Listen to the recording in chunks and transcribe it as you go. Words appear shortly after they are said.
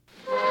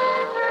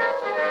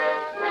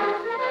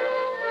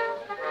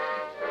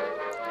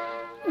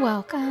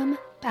Welcome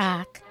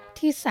back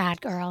to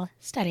Sad Girl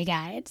Study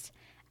Guides.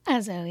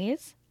 As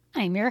always,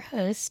 I'm your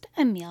host,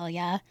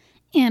 Amelia,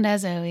 and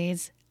as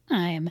always,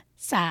 I'm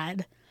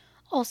sad.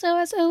 Also,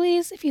 as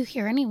always, if you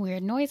hear any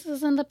weird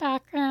noises in the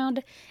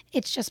background,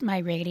 it's just my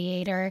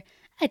radiator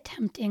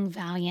attempting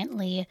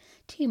valiantly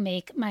to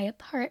make my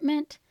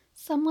apartment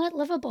somewhat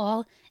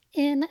livable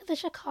in the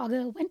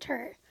Chicago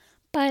winter.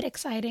 But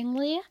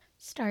excitingly,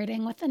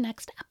 starting with the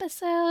next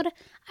episode,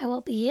 I will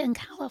be in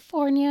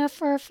California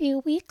for a few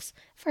weeks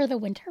for the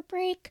winter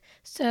break,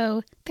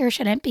 so there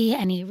shouldn't be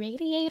any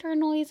radiator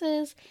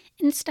noises.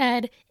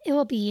 Instead, it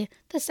will be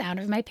the sound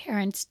of my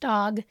parents'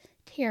 dog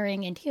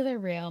tearing into the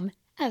room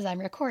as I'm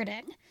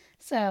recording.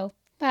 So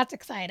that's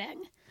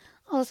exciting.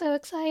 Also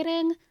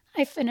exciting,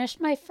 I finished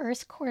my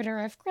first quarter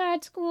of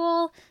grad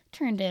school,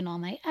 turned in all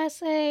my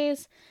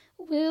essays.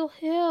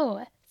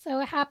 Woohoo! So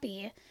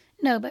happy.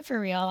 No, but for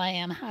real, I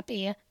am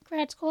happy.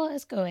 Grad school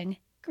is going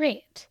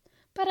great.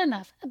 But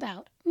enough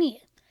about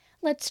me.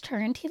 Let's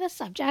turn to the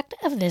subject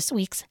of this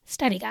week's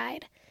study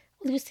guide.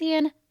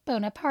 Lucien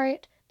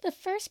Bonaparte, the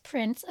first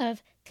prince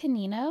of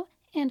Canino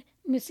and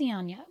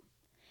Muciano.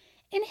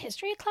 In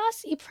history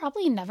class, you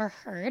probably never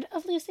heard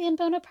of Lucien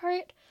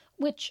Bonaparte,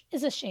 which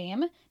is a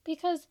shame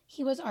because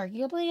he was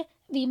arguably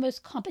the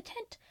most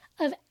competent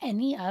of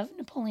any of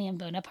Napoleon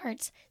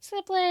Bonaparte's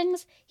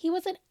siblings. He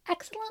was an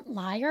excellent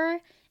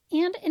liar,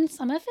 and in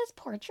some of his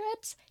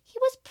portraits, he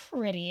was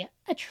pretty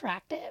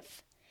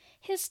attractive.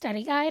 His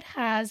study guide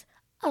has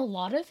a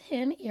lot of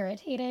him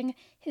irritating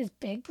his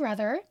big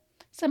brother,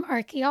 some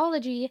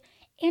archaeology,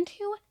 and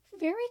two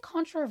very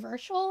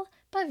controversial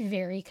but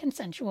very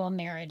consensual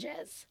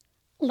marriages.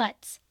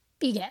 Let's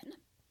begin.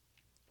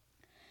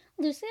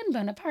 Lucien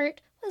Bonaparte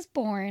was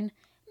born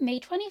May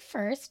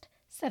 21st,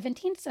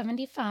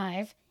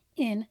 1775,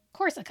 in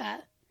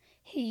Corsica.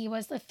 He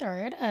was the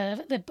third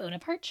of the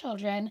Bonaparte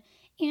children,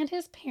 and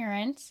his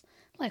parents,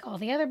 like all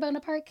the other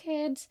Bonaparte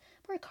kids,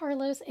 were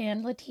Carlos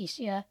and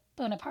Letitia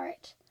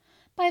Bonaparte.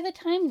 By the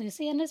time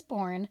Lucien is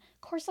born,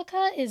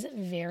 Corsica is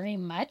very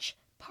much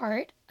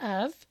part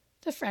of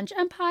the French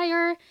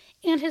Empire,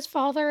 and his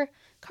father,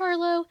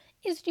 Carlo,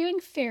 is doing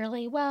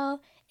fairly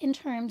well in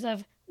terms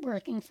of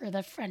working for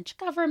the French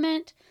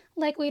government,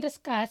 like we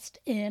discussed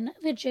in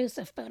the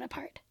Joseph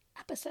Bonaparte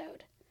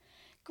episode.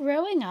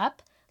 Growing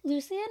up,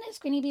 Lucien is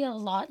going to be a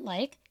lot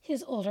like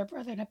his older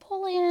brother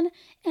Napoleon,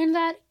 in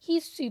that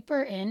he's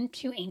super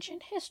into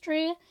ancient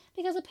history,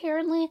 because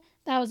apparently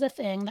that was a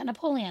thing that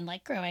Napoleon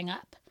liked growing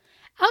up.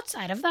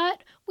 Outside of that,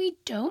 we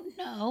don't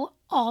know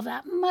all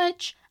that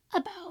much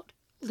about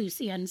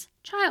Lucien's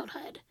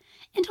childhood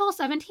until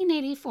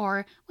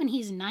 1784, when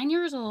he's 9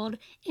 years old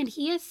and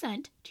he is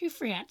sent to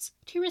France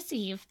to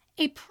receive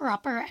a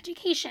proper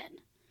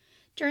education.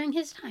 During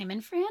his time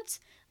in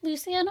France,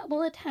 Lucien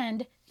will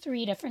attend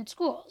 3 different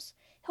schools.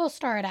 He'll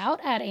start out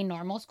at a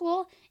normal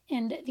school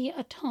in the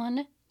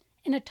Autun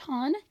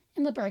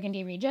in the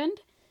Burgundy region.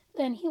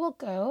 Then he will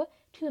go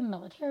to a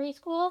military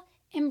school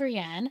in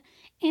Brienne,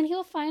 and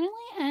he'll finally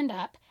end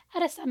up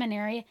at a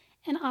seminary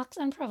in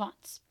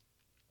Aix-en-Provence.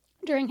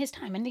 During his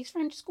time in these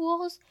French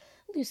schools,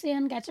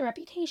 Lucien gets a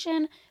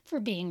reputation for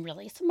being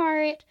really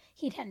smart.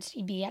 He tends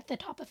to be at the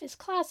top of his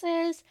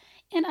classes,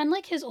 and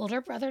unlike his older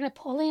brother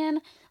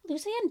Napoleon,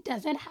 Lucien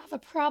doesn't have a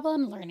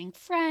problem learning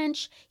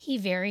French. He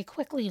very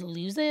quickly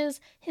loses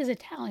his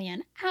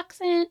Italian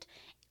accent,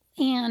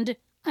 and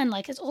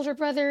unlike his older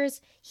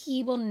brothers,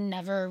 he will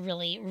never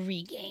really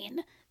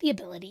regain the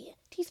ability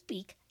to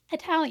speak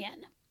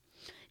Italian.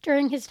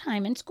 During his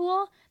time in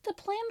school, the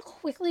plan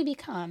quickly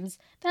becomes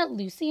that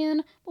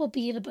Lucien will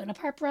be the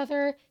Bonaparte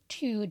brother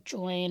to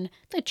join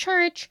the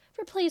church,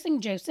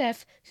 replacing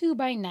Joseph, who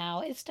by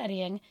now is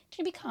studying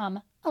to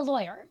become a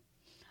lawyer.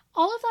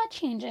 All of that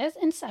changes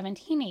in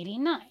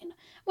 1789,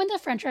 when the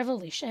French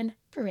Revolution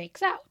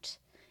breaks out.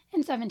 In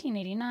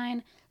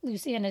 1789,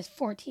 Lucien is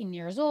 14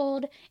 years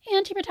old,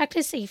 and to protect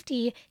his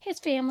safety, his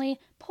family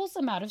pulls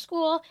him out of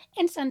school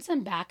and sends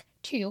him back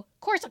to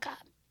Corsica.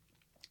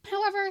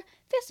 However,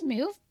 this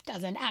move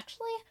doesn't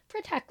actually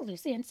protect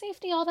Lucien's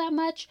safety all that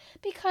much,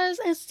 because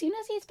as soon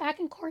as he's back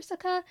in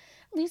Corsica,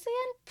 Lucien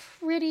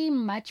pretty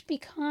much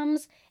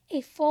becomes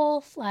a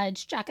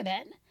full-fledged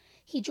Jacobin.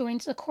 He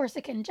joins the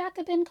Corsican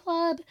Jacobin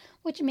Club,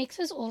 which makes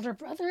his older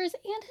brothers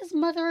and his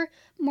mother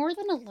more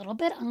than a little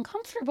bit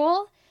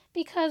uncomfortable,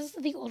 because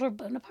the older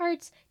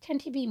Bonapartes tend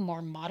to be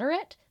more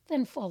moderate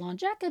than full-on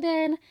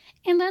Jacobin,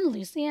 and then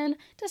Lucien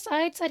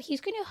decides that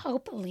he's going to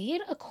help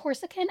lead a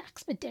Corsican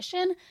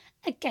expedition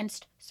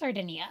against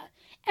Sardinia.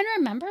 And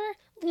remember,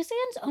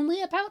 Lucien's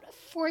only about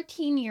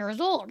 14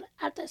 years old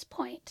at this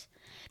point.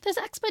 This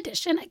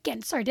expedition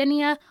against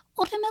Sardinia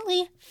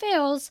ultimately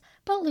fails,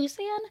 but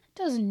Lucien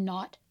does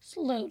not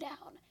slow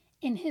down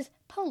in his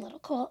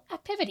political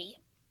activity.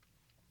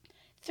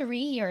 3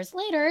 years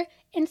later,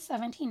 in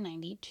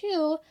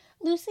 1792,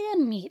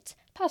 Lucien meets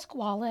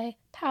Pasquale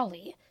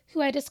Paoli,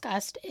 who I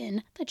discussed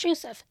in the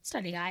Joseph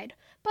study guide.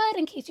 But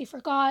in case you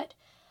forgot,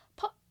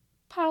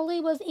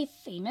 Paoli was a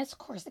famous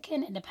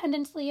Corsican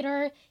independence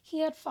leader.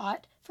 He had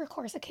fought for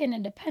Corsican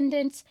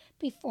independence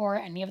before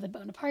any of the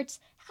Bonapartes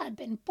had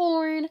been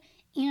born,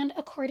 and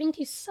according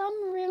to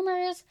some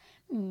rumors,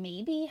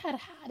 maybe had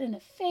had an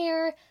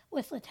affair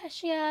with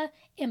Lutetia,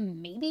 and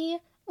maybe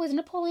was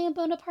Napoleon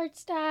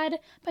Bonaparte's dad,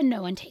 but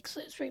no one takes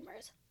those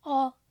rumors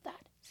all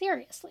that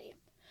seriously.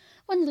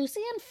 When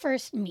Lucien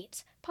first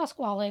meets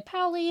Pasquale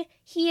Paoli,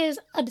 he is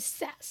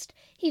obsessed.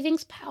 He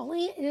thinks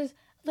Paoli is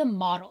the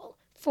model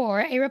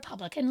for a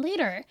Republican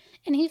leader,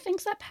 and he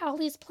thinks that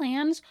Paoli's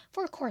plans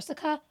for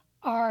Corsica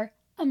are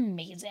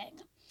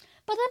amazing.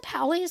 But then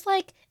Paoli's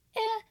like,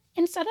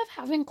 instead of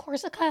having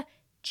Corsica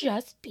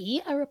just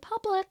be a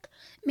republic,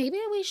 maybe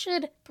we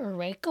should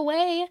break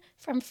away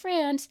from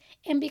France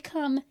and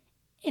become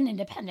an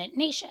independent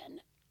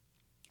nation,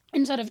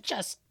 instead of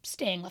just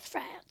staying with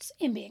France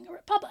and being a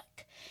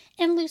republic.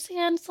 And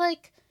Lucien's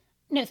like,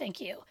 no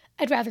thank you.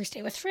 I'd rather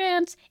stay with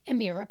France and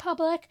be a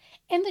republic.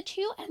 And the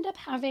two end up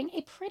having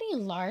a pretty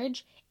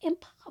large and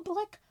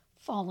public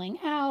falling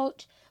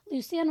out.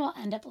 Lucien will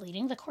end up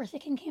leading the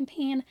Corsican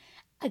campaign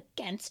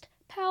against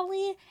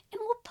Paoli and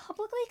will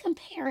publicly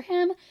compare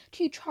him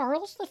to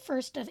Charles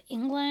I of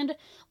England,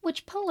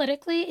 which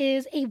politically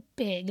is a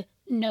big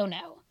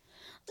no-no.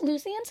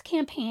 Lucien's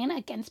campaign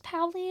against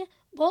Paoli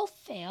will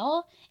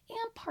fail,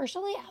 and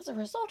partially as a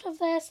result of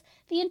this,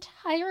 the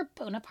entire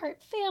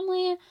Bonaparte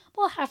family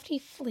will have to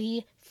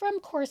flee from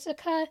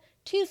Corsica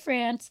to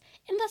France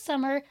in the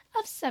summer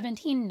of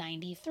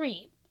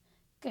 1793.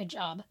 Good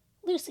job,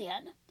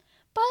 Lucien.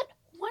 But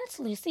once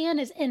Lucien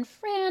is in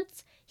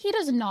France, he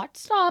does not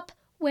stop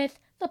with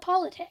the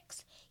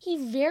politics. He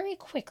very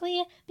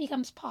quickly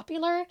becomes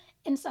popular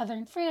in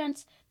southern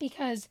France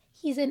because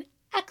he's an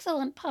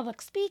excellent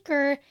public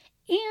speaker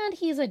and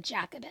he's a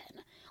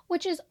Jacobin,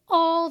 which is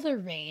all the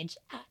rage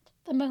at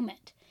the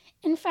moment.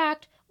 In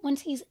fact,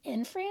 once he's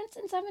in France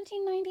in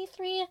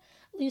 1793,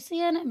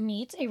 Lucien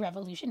meets a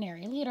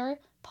revolutionary leader,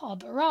 Paul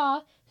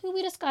Barras, who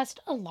we discussed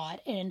a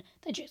lot in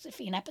the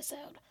Josephine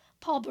episode.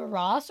 Paul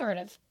Barras sort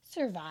of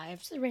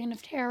survives the Reign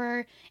of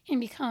Terror and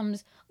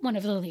becomes one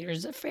of the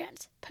leaders of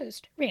France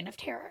post-Reign of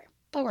Terror,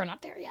 but we're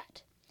not there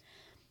yet.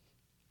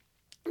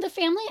 The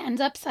family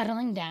ends up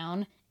settling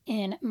down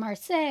in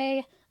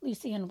Marseille.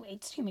 Lucien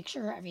waits to make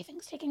sure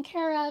everything's taken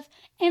care of,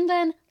 and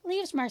then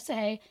leaves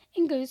Marseille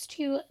and goes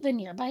to the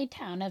nearby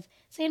town of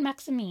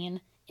Saint-Maximin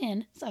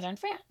in southern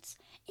France.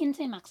 In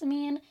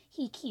Saint-Maximin,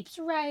 he keeps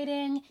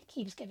writing,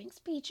 keeps giving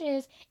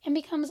speeches, and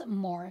becomes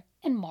more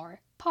and more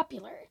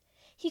popular.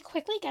 He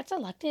quickly gets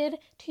elected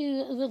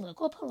to the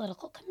local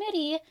political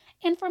committee,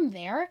 and from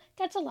there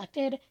gets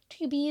elected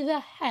to be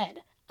the head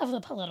of the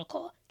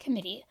political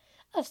committee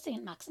of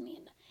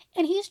Saint-Maximin.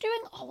 And he's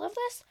doing all of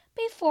this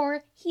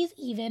before he's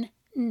even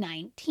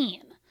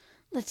 19.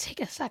 Let's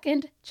take a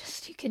second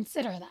just to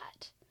consider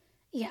that.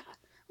 Yeah,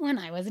 when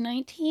I was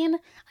 19, I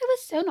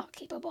was so not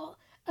capable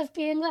of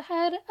being the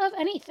head of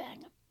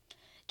anything.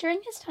 During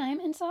his time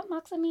in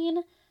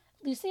Saint-Maximin,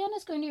 Lucien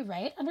is going to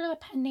write under the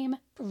pen name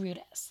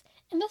Brutus,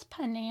 and this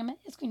pen name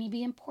is going to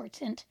be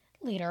important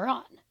later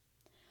on.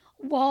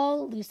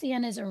 While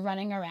Lucien is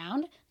running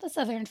around the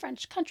southern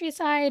French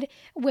countryside,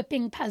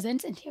 whipping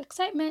peasants into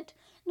excitement,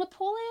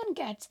 Napoleon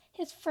gets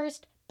his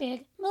first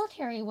big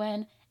military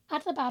win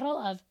at the Battle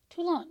of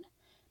Toulon.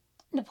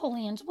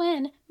 Napoleon's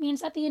win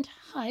means that the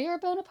entire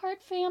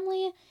Bonaparte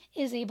family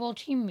is able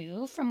to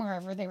move from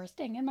wherever they were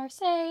staying in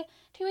Marseille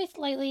to a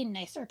slightly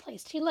nicer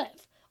place to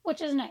live,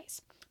 which is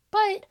nice.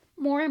 But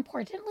more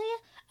importantly,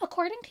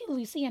 according to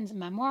Lucien's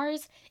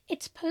memoirs,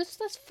 it's post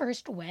this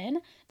first win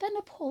that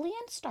Napoleon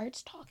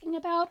starts talking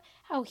about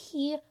how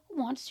he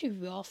wants to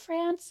rule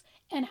France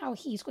and how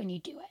he's going to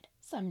do it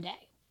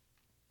someday.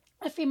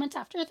 A few months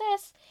after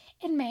this,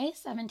 in May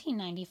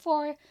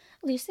 1794,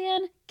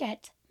 Lucien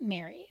gets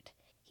married.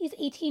 He's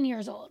 18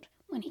 years old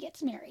when he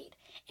gets married,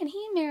 and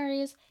he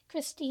marries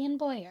Christine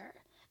Boyer,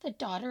 the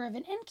daughter of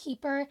an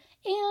innkeeper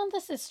and the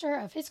sister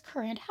of his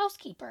current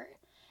housekeeper.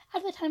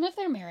 At the time of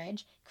their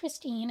marriage,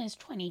 Christine is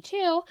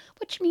 22,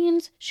 which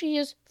means she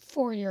is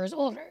 4 years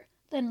older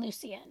than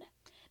Lucien.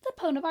 The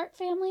Bonaparte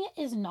family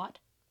is not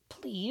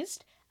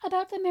pleased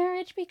about the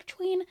marriage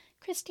between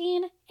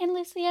Christine and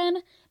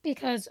Lucien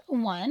because,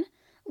 one,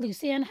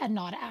 Lucien had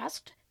not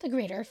asked the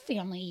greater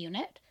family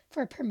unit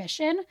for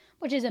permission,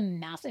 which is a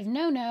massive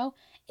no-no,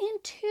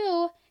 and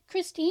two,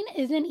 Christine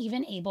isn't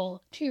even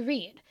able to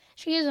read.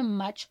 She is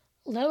much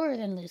lower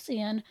than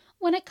Lucien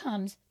when it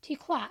comes to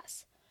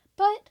class.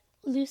 But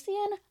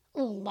Lucien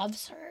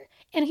loves her,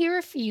 and he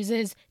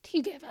refuses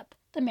to give up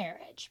the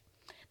marriage.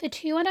 The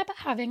two end up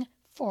having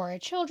 4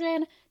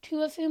 children,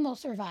 2 of whom will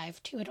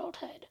survive to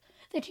adulthood.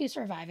 The 2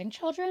 surviving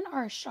children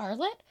are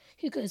Charlotte,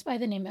 who goes by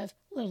the name of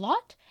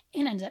Lolotte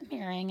and ends up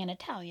marrying an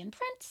Italian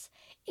prince,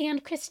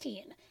 and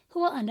Christine,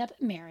 who will end up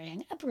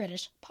marrying a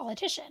British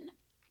politician.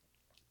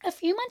 A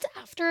few months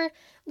after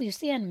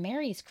Lucien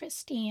marries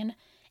Christine,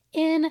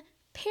 in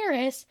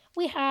Paris,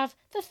 we have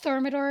the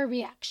Thermidor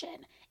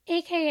reaction,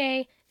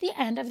 aka the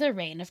end of the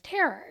Reign of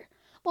Terror.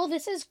 While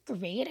this is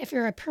great if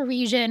you're a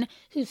Parisian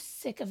who's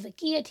sick of the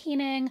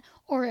guillotining,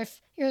 or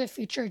if you're the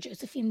future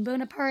Josephine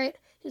Bonaparte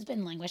who's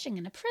been languishing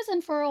in a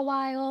prison for a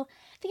while,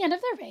 the end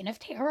of the Reign of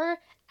Terror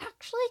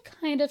actually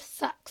kind of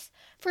sucks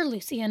for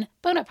Lucien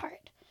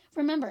Bonaparte.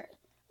 Remember,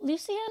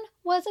 Lucien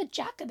was a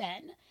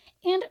Jacobin,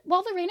 and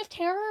while the Reign of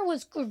Terror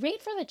was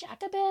great for the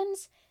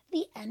Jacobins,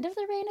 the end of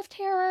the Reign of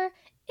Terror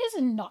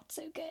is not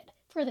so good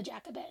for the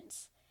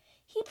Jacobins.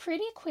 He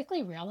pretty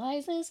quickly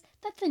realizes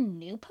that the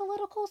new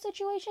political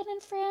situation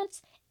in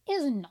France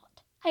is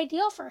not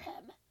ideal for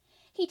him.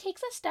 He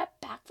takes a step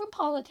back from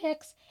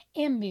politics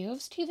and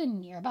moves to the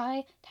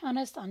nearby town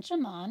of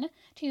Saint-Chamond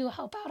to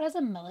help out as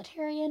a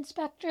military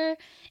inspector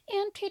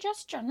and to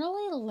just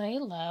generally lay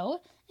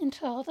low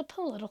until the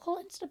political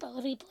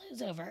instability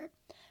blows over.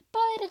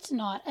 But it's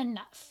not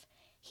enough.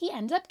 He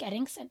ends up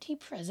getting sent to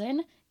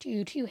prison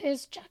due to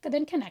his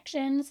Jacobin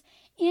connections,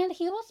 and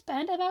he will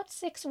spend about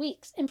 6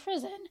 weeks in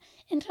prison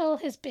until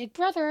his big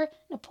brother,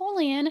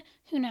 Napoleon,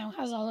 who now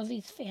has all of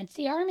these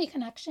fancy army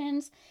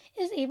connections,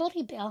 is able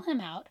to bail him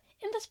out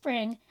in the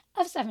spring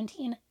of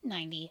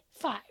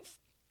 1795.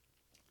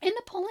 And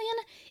Napoleon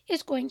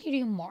is going to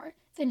do more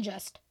than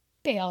just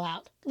bail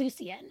out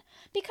Lucien,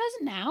 because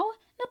now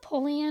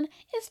Napoleon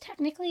is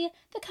technically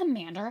the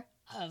commander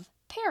of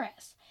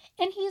Paris,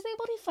 and he's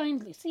able to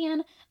find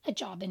Lucien a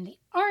job in the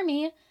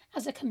army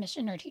as a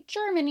commissioner to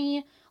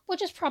Germany,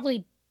 which is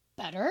probably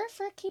better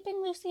for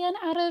keeping Lucien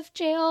out of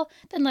jail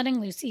than letting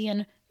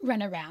Lucien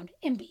run around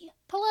and be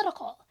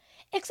political.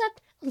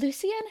 Except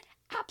Lucien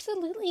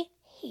absolutely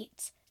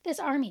hates this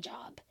army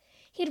job.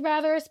 He'd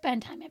rather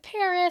spend time in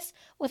Paris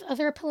with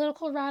other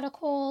political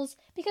radicals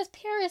because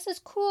Paris is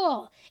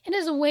cool and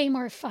is way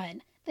more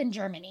fun than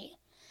Germany.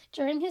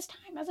 During his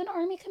time as an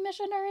army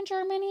commissioner in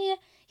Germany,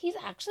 he's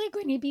actually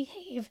going to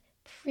behave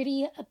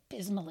pretty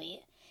abysmally.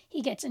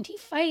 He gets into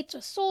fights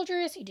with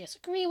soldiers who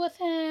disagree with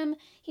him.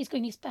 He's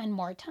going to spend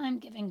more time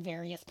giving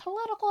various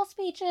political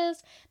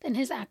speeches than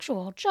his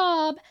actual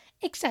job,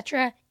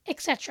 etc.,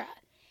 etc.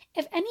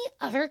 If any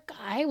other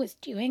guy was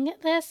doing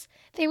this,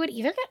 they would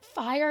either get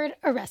fired,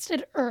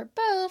 arrested, or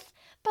both,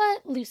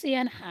 but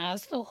Lucien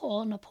has the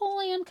whole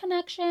Napoleon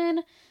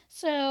connection,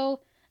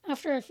 so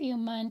after a few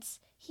months,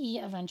 he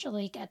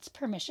eventually gets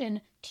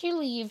permission to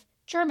leave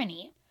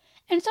Germany.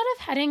 Instead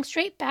of heading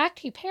straight back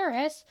to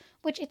Paris,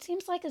 which it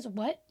seems like is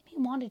what he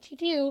wanted to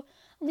do,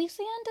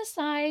 Lucien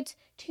decides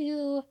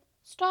to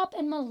stop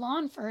in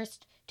Milan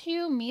first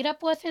to meet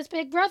up with his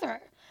big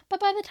brother. But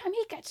by the time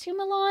he gets to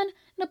Milan,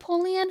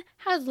 Napoleon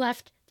has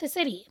left the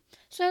city.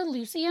 So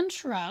Lucien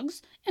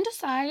shrugs and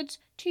decides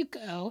to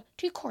go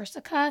to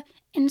Corsica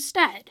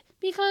instead,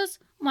 because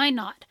why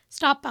not?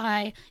 Stop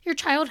by your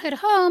childhood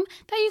home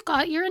that you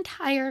got your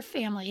entire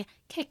family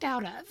kicked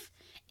out of.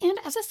 And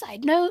as a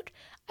side note,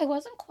 I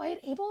wasn't quite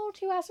able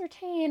to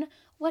ascertain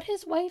what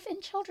his wife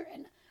and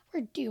children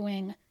were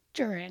doing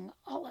during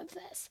all of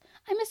this.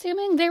 I'm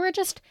assuming they were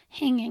just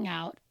hanging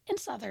out in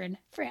southern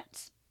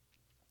France.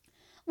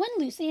 When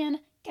Lucien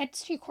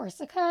gets to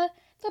Corsica,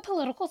 the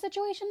political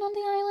situation on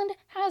the island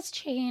has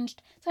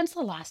changed since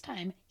the last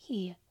time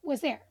he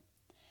was there.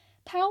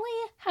 Paoli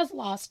has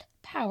lost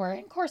power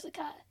in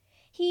Corsica.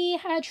 He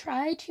had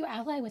tried to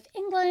ally with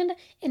England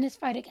in his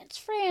fight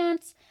against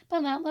France,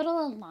 but that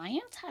little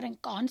alliance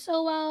hadn't gone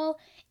so well,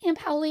 and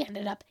Paoli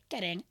ended up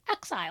getting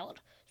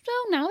exiled. So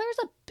now there's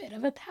a bit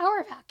of a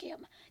power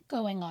vacuum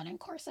going on in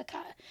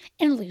Corsica,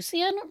 and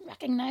Lucien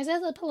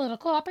recognizes a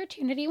political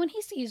opportunity when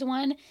he sees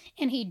one,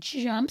 and he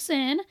jumps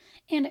in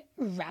and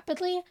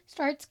rapidly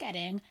starts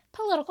getting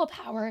political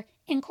power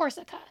in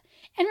Corsica.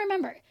 And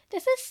remember,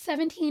 this is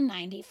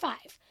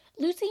 1795.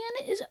 Lucien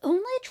is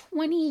only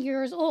 20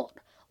 years old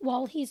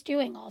while he's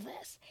doing all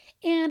this.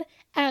 And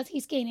as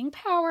he's gaining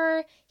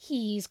power,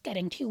 he's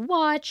getting to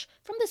watch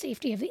from the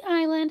safety of the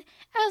island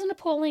as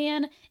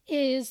Napoleon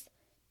is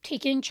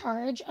taking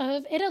charge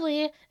of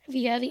Italy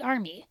via the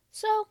army.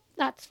 So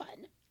that's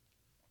fun.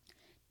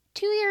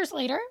 2 years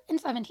later, in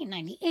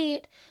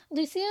 1798,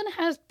 Lucien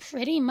has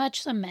pretty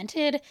much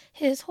cemented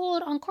his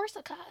hold on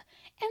Corsica.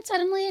 And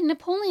suddenly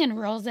Napoleon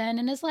rolls in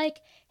and is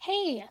like,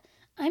 hey,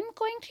 I'm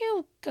going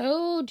to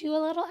go do a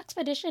little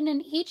expedition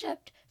in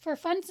Egypt for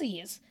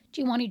funsies.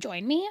 Do you want to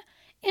join me?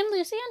 And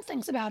Lucien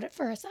thinks about it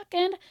for a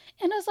second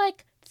and is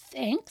like,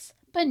 thanks,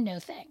 but no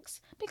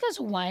thanks. Because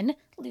one,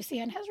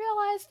 Lucien has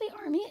realized the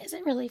army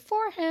isn't really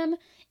for him,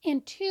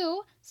 and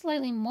two,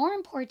 slightly more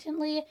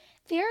importantly,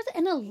 there's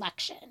an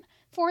election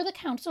for the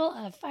Council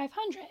of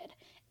 500,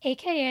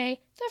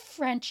 aka the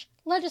French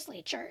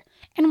legislature,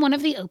 and one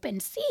of the open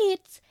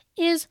seats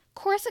is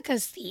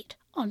Corsica's seat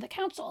on the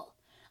council.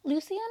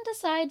 Lucien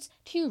decides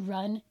to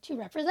run to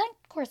represent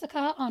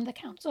Corsica on the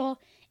council,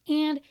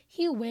 and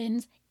he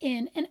wins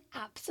in an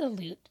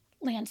absolute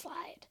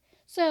landslide.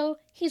 So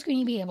he's going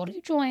to be able to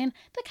join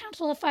the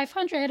Council of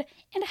 500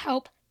 and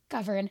help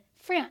govern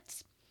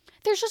France.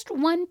 There's just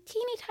one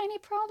teeny tiny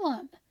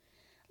problem.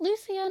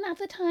 Lucien at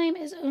the time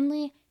is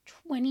only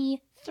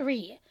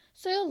 23,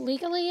 so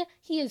legally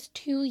he is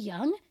too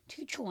young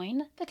to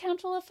join the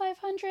Council of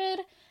 500,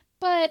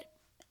 but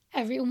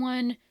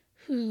everyone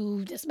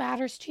who this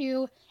matters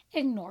to,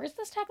 ignores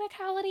this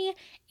technicality,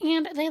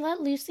 and they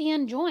let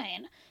Lucien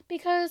join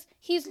because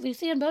he's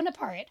Lucien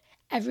Bonaparte.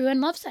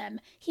 Everyone loves him.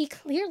 He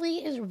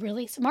clearly is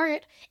really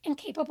smart and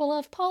capable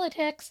of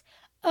politics.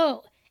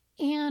 Oh,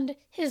 and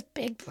his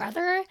big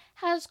brother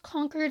has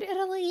conquered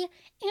Italy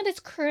and is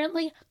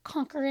currently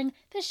conquering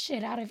the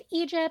shit out of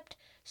Egypt.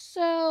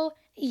 So,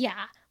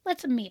 yeah,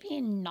 let's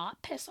maybe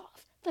not piss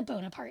off the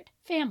Bonaparte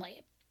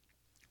family.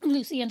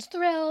 Lucien's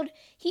thrilled.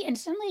 He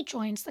instantly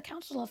joins the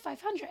Council of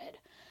 500.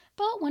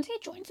 But once he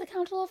joins the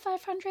Council of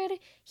 500,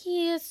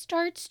 he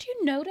starts to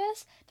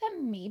notice that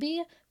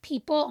maybe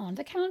people on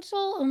the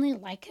council only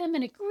like him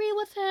and agree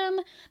with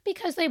him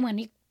because they want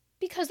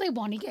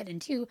to get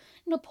into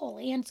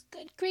Napoleon's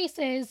good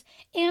graces,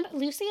 and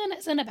Lucien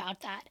isn't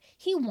about that.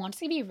 He wants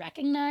to be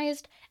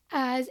recognized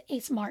as a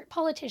smart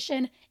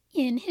politician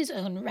in his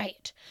own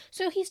right.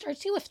 So he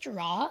starts to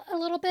withdraw a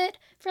little bit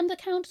from the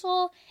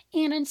council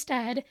and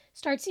instead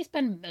starts to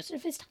spend most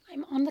of his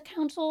time on the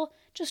council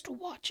just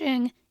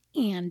watching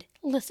and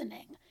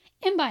listening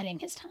and biding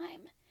his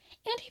time.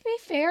 And to be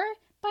fair,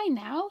 by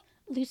now,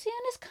 Lucien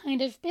is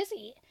kind of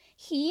busy.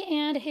 He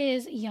and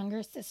his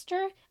younger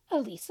sister,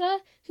 Elisa,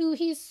 who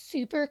he's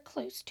super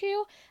close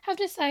to, have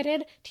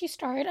decided to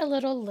start a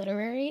little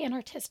literary and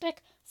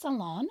artistic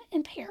salon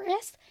in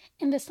Paris.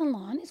 And the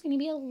salon is going to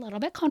be a little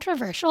bit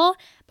controversial,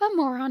 but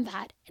more on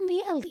that in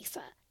the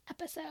Elisa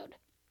episode.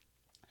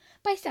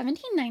 By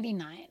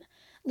 1799,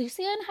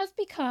 Lucien has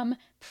become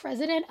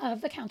president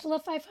of the Council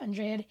of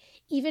 500,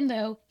 even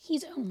though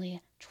he's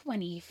only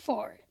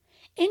 24.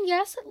 And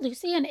yes,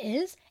 Lucien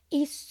is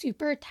a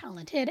super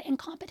talented and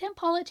competent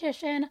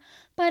politician,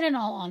 but in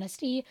all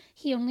honesty,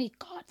 he only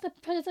got the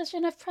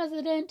position of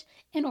president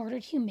in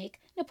order to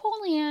make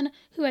Napoleon,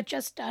 who had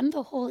just done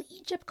the whole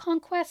Egypt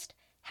conquest,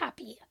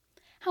 happy.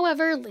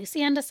 However,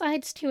 Lucien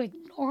decides to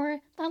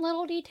ignore that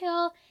little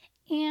detail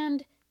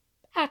and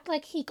act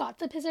like he got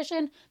the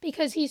position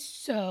because he's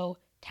so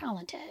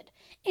talented.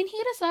 And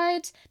he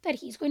decides that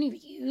he's going to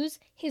use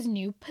his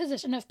new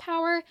position of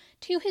power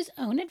to his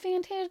own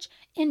advantage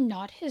and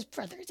not his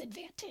brother's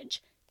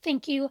advantage.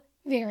 Thank you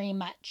very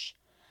much.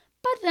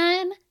 But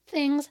then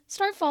things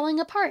start falling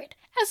apart,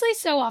 as they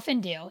so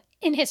often do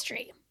in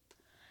history.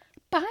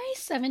 By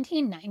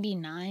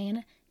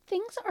 1799,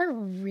 things are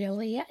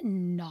really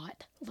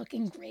not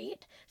looking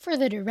great for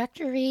the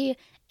Directory,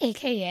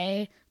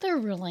 aka the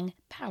ruling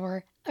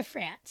power of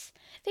France.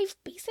 They've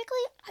basically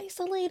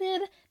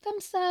isolated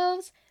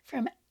themselves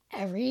from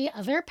every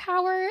other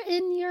power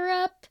in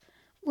Europe,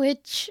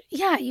 which,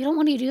 yeah, you don't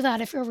want to do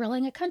that if you're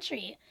ruling a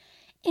country.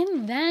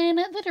 And then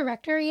the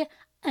Directory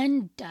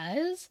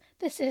undoes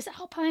the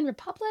Cisalpine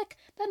Republic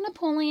that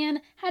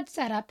Napoleon had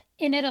set up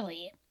in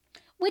Italy,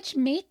 which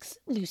makes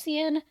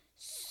Lucien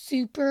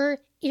super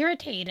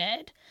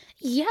irritated.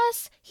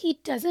 Yes, he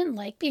doesn't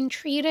like being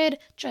treated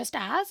just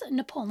as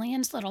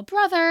Napoleon's little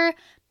brother,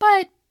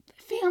 but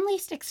family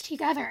sticks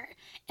together.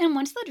 And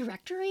once the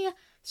Directory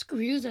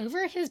screws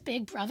over his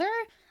big brother,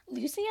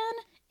 Lucien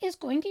is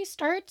going to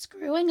start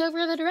screwing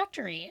over the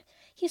Directory.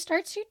 He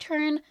starts to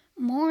turn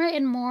more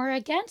and more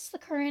against the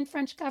current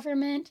French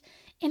government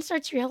and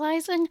starts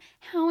realizing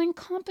how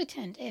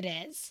incompetent it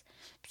is.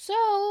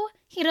 So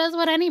he does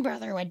what any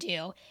brother would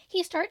do.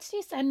 He starts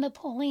to send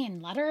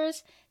Napoleon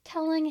letters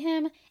telling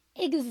him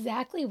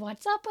exactly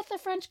what's up with the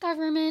French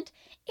government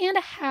and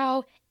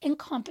how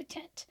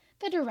incompetent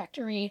the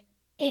Directory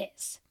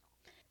is.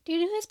 Due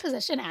to his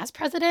position as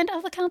president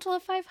of the Council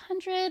of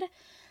 500,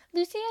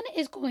 Lucien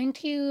is going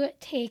to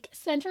take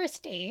center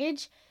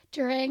stage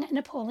during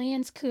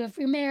Napoleon's coup of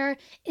Brumaire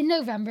in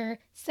November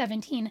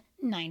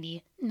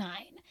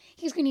 1799.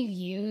 He's going to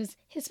use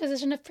his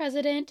position of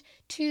president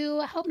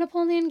to help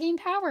Napoleon gain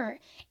power.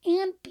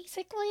 And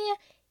basically,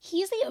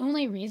 he's the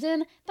only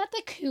reason that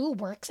the coup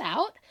works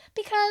out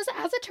because,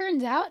 as it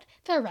turns out,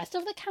 the rest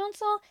of the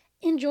council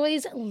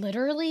enjoys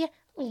literally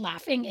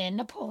laughing in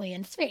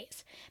Napoleon's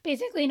face.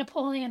 Basically,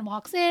 Napoleon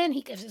walks in,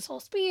 he gives his whole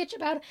speech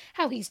about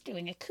how he's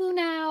doing a coup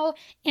now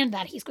and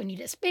that he's going to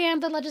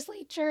disband the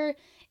legislature.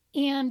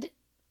 And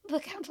the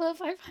Council of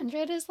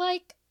 500 is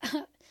like,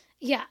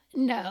 yeah,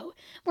 no,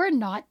 we're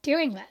not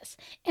doing this.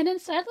 And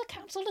instead, the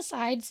council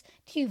decides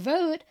to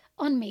vote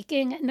on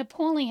making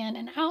Napoleon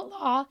an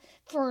outlaw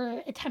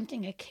for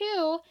attempting a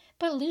coup,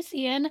 but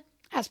Lucien,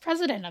 as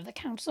president of the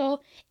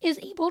council, is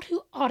able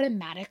to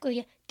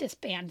automatically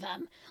disband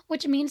them,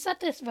 which means that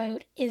this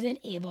vote isn't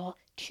able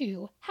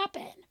to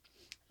happen.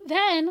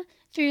 Then,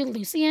 through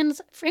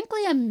Lucien's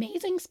frankly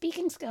amazing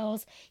speaking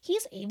skills,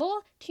 he's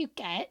able to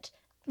get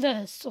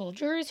the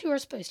soldiers who are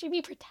supposed to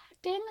be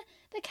protecting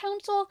the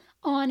council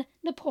on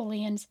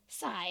Napoleon's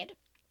side.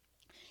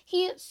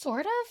 He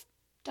sort of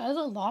does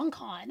a long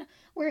con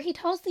where he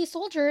tells these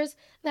soldiers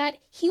that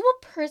he will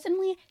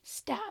personally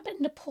stab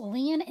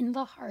Napoleon in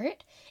the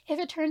heart if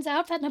it turns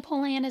out that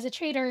Napoleon is a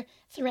traitor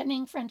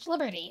threatening French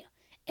liberty.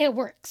 It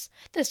works.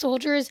 The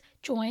soldiers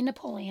join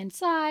Napoleon's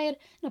side,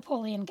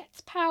 Napoleon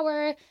gets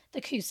power,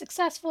 the coup's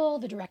successful,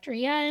 the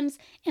Directory ends,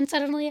 and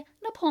suddenly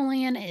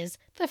Napoleon is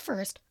the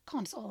first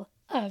consul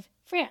of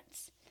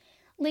France.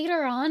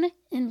 Later on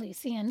in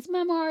Lucien's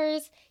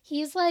memoirs,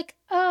 he's like,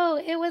 oh,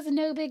 it was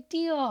no big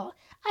deal.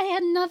 I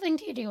had nothing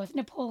to do with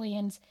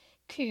Napoleon's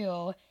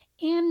coup,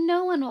 and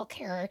no one will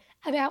care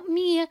about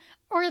me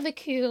or the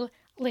coup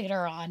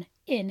later on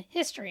in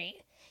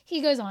history.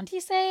 He goes on to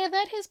say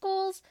that his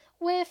goals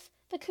with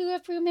the coup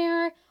of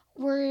Brumaire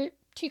were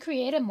to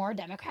create a more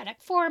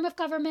democratic form of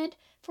government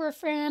for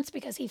France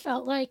because he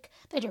felt like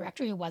the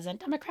Directory wasn't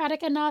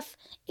democratic enough.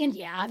 And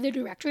yeah, the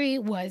Directory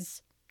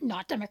was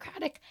not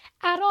democratic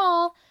at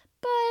all.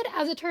 But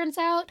as it turns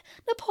out,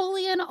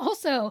 Napoleon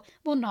also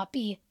will not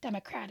be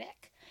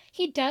democratic.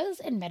 He does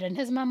admit in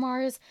his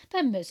memoirs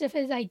that most of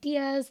his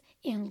ideas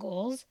and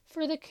goals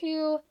for the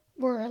coup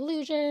were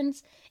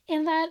illusions,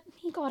 and that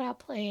he got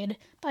outplayed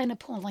by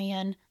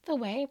Napoleon the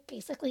way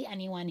basically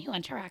anyone who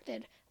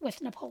interacted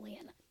with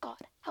Napoleon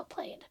got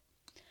outplayed.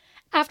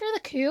 After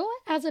the coup,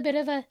 as a bit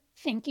of a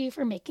thank you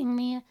for making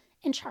me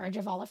in charge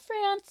of all of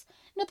France,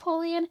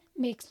 Napoleon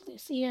makes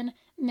Lucien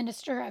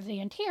Minister of the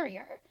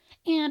Interior.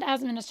 And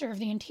as Minister of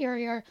the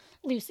Interior,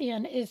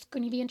 Lucien is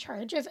going to be in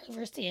charge of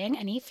overseeing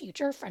any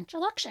future French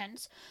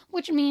elections,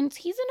 which means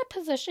he's in a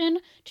position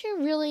to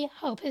really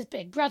help his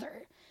big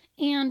brother.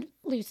 And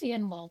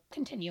Lucien will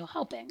continue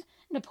helping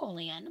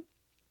Napoleon.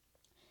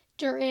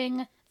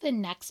 During the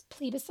next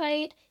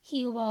plebiscite,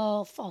 he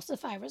will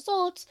falsify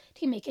results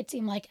to make it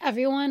seem like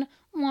everyone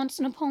wants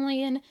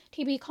Napoleon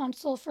to be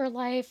consul for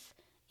life.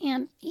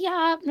 And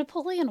yeah,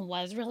 Napoleon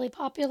was really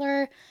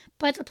popular,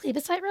 but the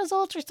plebiscite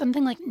results are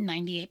something like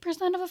 98%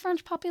 of the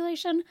French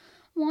population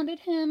wanted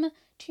him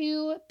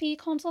to be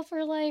consul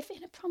for life,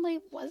 and it probably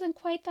wasn't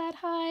quite that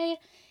high.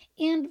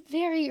 And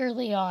very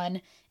early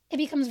on, it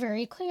becomes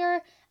very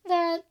clear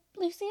that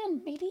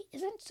Lucien maybe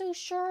isn't so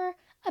sure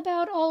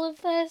about all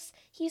of this.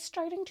 He's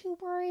starting to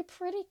worry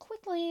pretty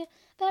quickly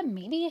that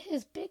maybe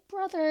his big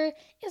brother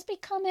is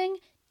becoming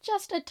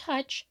just a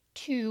touch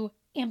too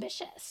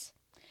ambitious.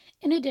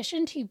 In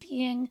addition to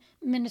being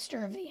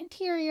Minister of the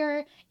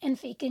Interior and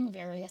faking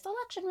various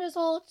election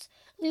results,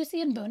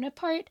 Lucien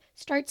Bonaparte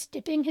starts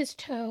dipping his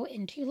toe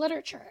into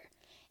literature.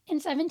 In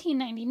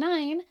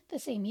 1799, the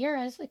same year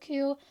as the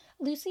coup,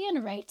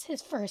 Lucien writes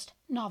his first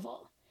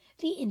novel,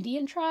 The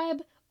Indian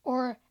Tribe,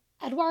 or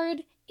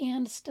Edward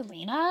and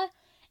Stelina.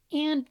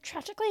 And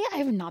tragically, I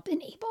have not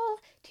been able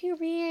to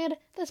read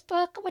this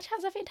book, which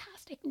has a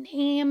fantastic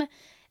name.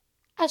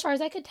 As far as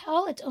I could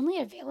tell, it's only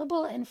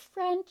available in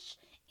French,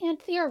 and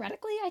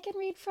theoretically I can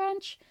read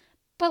French.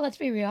 But let's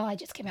be real, I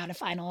just came out of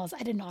finals.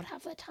 I did not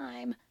have the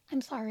time.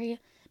 I'm sorry.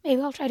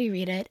 Maybe I'll try to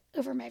read it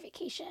over my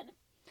vacation.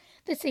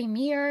 The same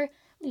year,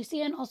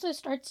 Lucien also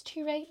starts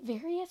to write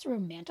various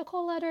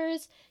romantical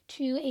letters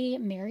to a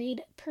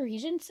married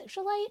Parisian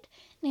socialite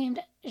named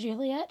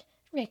Juliette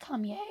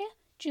Recamier.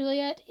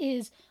 Juliette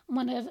is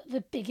one of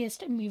the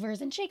biggest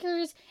movers and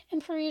shakers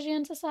in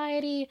Parisian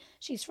society.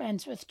 She's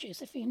friends with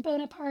Josephine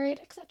Bonaparte,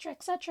 etc.,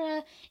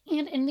 etc.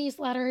 And in these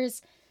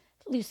letters,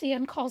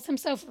 Lucien calls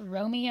himself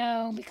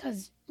Romeo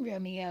because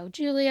Romeo,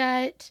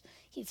 Juliet.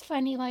 He's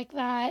funny like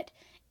that.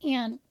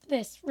 And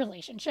this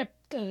relationship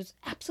goes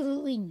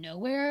absolutely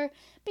nowhere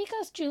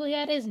because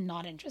Juliet is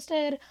not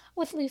interested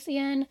with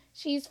Lucien.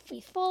 She's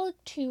faithful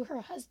to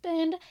her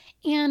husband,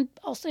 and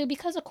also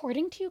because,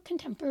 according to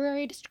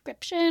contemporary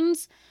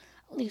descriptions,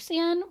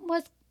 Lucien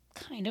was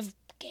kind of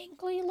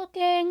gangly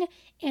looking,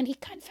 and he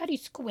kind of had to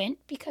squint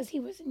because he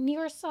was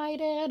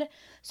nearsighted.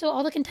 So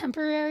all the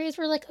contemporaries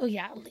were like, oh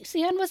yeah,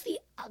 Lucien was the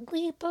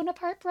ugly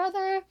Bonaparte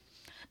brother.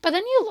 But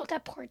then you look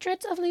at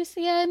portraits of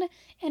Lucien,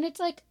 and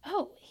it's like,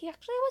 oh, he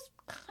actually was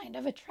kind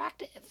of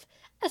attractive,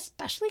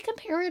 especially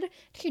compared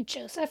to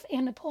Joseph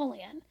and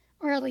Napoleon,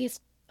 or at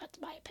least that's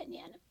my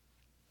opinion.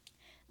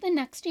 The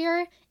next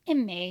year,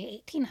 in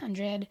May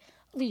 1800,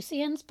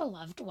 Lucien's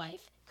beloved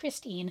wife,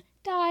 Christine,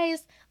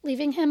 dies,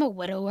 leaving him a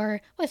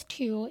widower with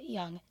 2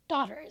 young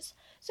daughters.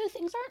 So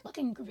things aren't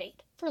looking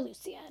great for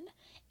Lucien.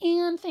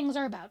 And things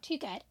are about to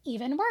get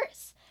even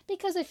worse,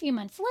 because a few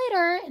months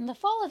later, in the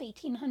fall of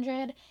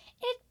 1800,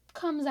 it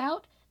comes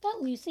out that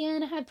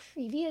Lucien had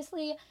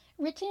previously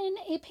written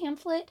a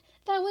pamphlet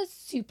that was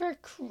super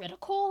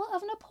critical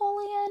of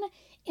Napoleon.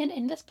 And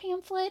in this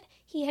pamphlet,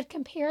 he had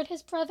compared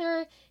his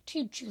brother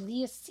to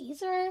Julius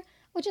Caesar,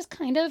 which is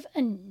kind of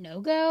a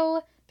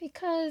no-go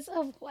because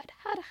of what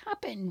had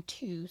happened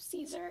to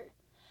Caesar.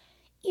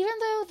 Even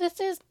though this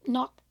is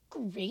not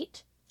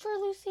great for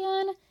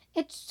Lucien,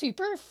 it's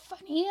super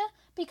funny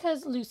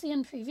because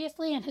Lucien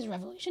previously in his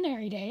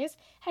revolutionary days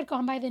had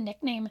gone by the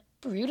nickname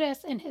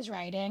Brutus in his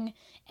writing,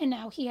 and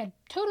now he had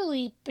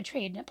totally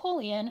betrayed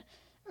Napoleon,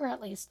 or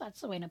at least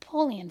that's the way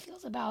Napoleon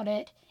feels about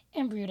it,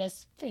 and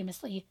Brutus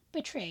famously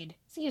betrayed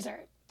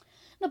Caesar.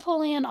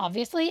 Napoleon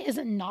obviously is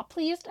not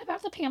pleased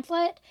about the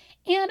pamphlet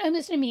and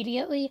almost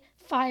immediately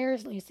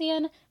fires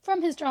Lucien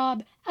from his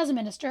job as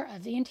Minister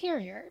of the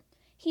Interior.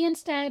 He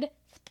instead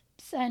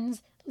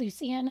sends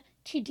Lucien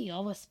to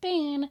deal with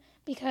Spain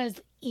because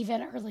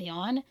even early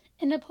on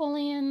in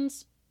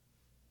Napoleon's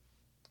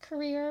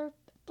career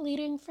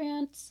bleeding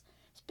France,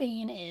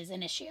 Spain is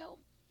an issue.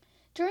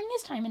 During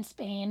his time in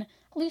Spain,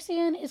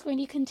 Lucian is going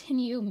to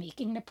continue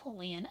making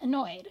Napoleon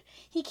annoyed.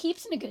 He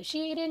keeps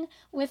negotiating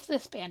with the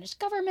Spanish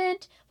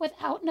government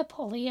without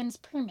Napoleon's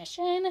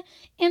permission,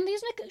 and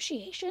these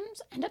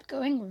negotiations end up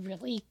going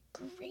really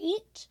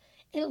great.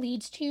 It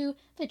leads to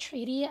the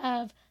Treaty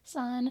of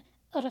San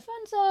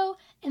Ildefonso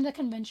and the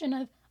Convention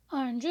of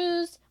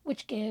Anjou,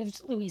 which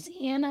gives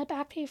Louisiana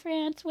back to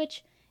France,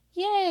 which,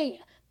 yay!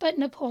 But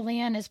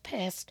Napoleon is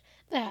pissed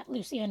that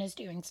Lucian is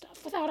doing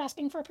stuff without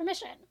asking for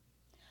permission.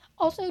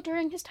 Also,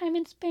 during his time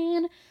in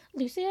Spain,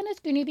 Lucian is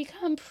going to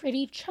become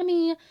pretty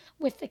chummy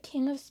with the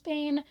King of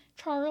Spain,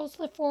 Charles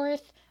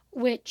IV,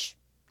 which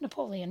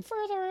Napoleon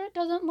further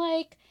doesn't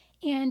like.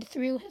 And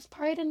through his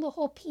part in the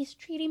whole peace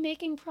treaty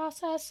making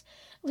process,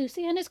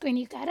 Lucian is going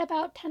to get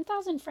about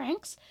 10,000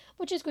 francs,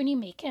 which is going to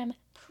make him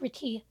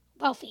pretty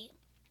wealthy.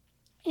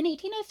 In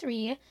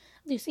 1803,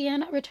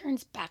 Lucian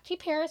returns back to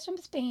Paris from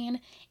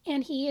Spain,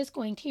 and he is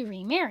going to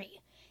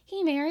remarry.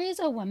 He marries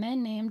a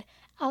woman named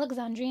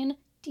Alexandrine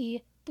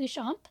de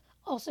Beauchamp,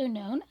 also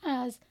known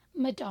as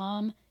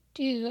Madame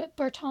du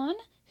Berton,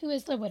 who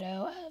is the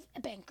widow of a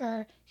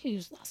banker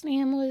whose last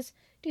name was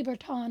du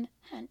Berton,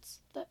 hence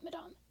the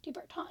Madame du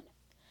Berton.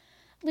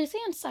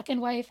 Lucian's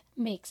second wife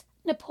makes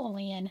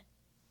Napoleon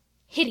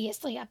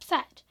hideously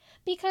upset,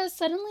 because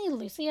suddenly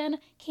Lucian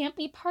can't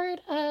be part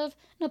of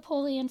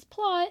Napoleon's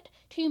plot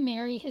to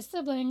marry his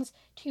siblings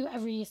to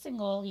every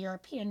single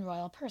European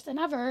royal person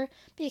ever,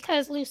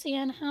 because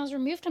Lucian has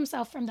removed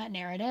himself from that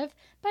narrative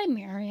by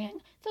marrying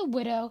the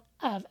widow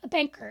of a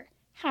banker.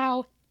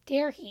 How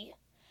dare he?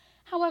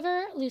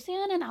 However,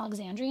 Lucian and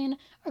Alexandrine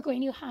are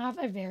going to have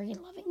a very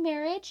loving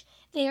marriage.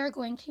 They are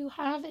going to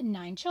have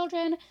 9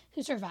 children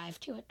who survive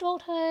to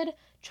adulthood.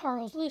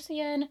 Charles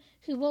Lucian,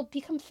 who will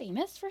become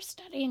famous for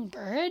studying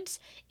birds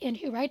and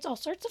who writes all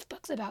sorts of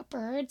books about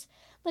birds.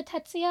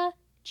 Letizia,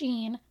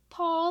 Jean,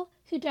 Paul,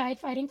 who died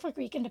fighting for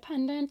Greek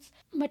independence,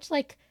 much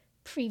like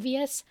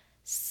previous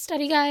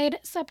study guide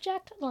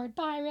subject, Lord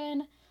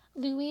Byron.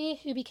 Louis,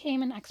 who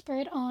became an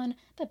expert on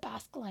the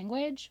Basque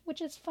language,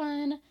 which is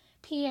fun.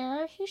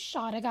 Pierre, who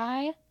shot a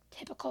guy,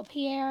 typical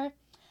Pierre.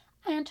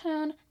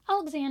 Anton,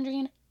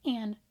 Alexandrine,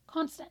 and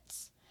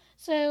Constance.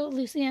 So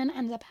Lucian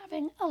ends up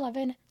having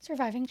 11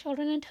 surviving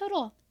children in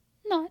total.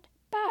 Not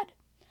bad.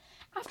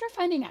 After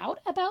finding out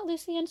about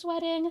Lucian's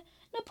wedding,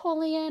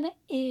 Napoleon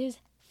is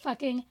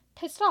fucking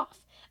pissed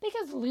off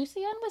because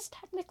Lucian was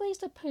technically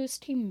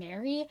supposed to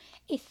marry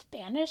a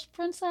Spanish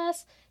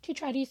princess to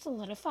try to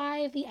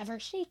solidify the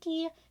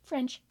ever-shaky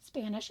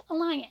French-Spanish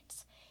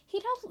alliance. He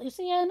tells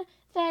Lucian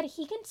that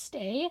he can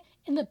stay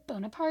in the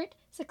Bonaparte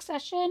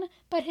succession,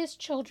 but his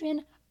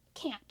children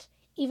can't,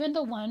 even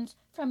the ones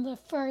from the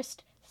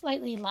first,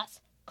 slightly less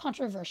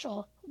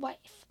controversial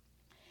wife.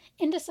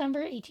 In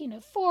December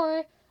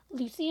 1804,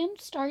 Lucian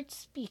starts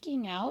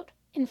speaking out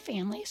in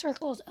family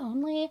circles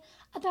only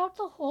about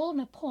the whole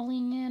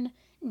Napoleon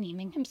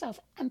naming himself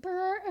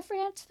Emperor of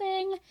France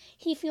thing.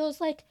 He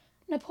feels like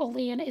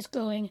Napoleon is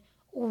going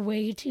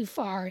way too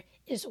far,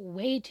 is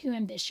way too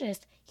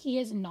ambitious. He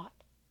is not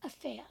a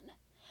fan.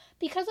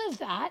 Because of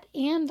that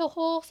and the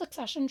whole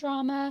succession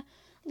drama,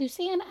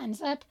 Lucian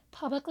ends up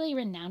publicly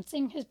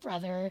renouncing his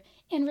brother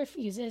and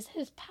refuses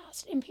his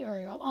past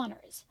imperial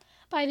honors.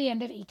 By the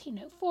end of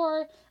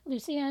 1804,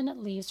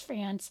 Lucian leaves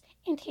France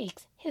and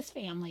takes his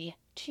family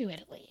to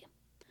Italy.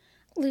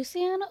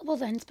 Lucian will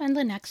then spend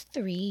the next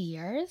 3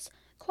 years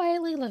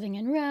quietly living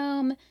in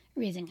Rome,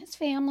 raising his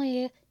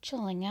family,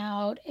 chilling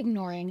out,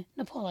 ignoring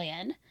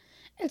Napoleon.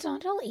 It's not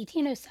until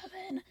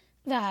 1807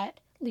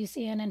 that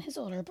Lucian and his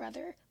older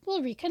brother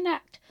will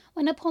reconnect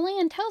when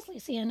Napoleon tells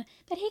Lucian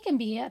that he can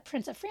be a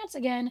Prince of France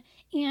again,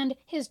 and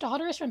his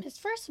daughters from his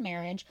first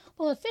marriage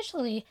will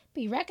officially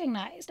be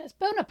recognized as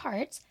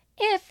Bonapartes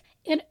if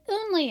and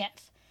only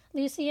if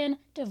Lucian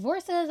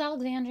divorces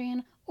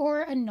Alexandrine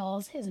or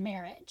annuls his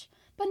marriage.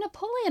 But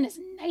Napoleon is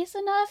nice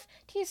enough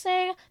to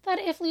say that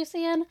if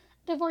Lucian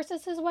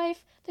divorces his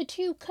wife, the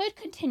two could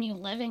continue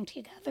living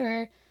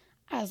together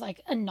as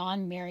like a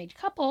non-married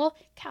couple,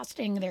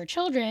 casting their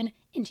children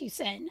into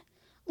sin.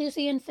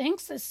 Lucian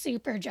thinks this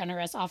super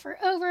generous offer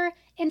over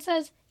and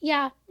says,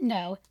 yeah,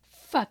 no,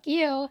 fuck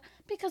you,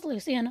 because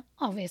Lucian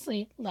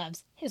obviously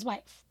loves his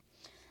wife.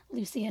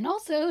 Lucian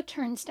also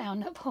turns down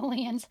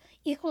Napoleon's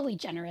equally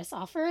generous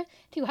offer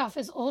to have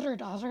his older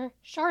daughter,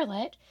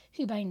 Charlotte,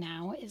 who by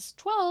now is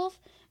 12,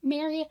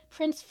 marry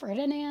Prince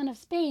Ferdinand of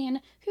Spain,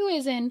 who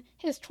is in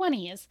his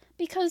 20s,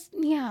 because,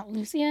 yeah,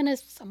 Lucian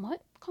is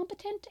somewhat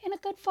competent and a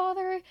good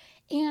father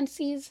and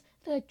sees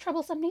the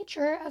troublesome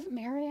nature of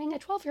marrying a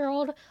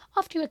 12-year-old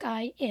off to a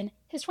guy in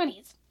his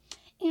 20s.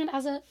 And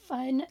as a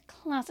fun,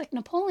 classic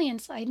Napoleon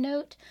side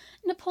note,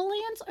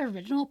 Napoleon's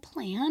original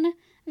plan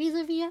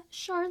vis-a-vis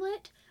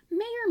Charlotte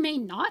may or may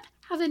not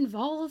have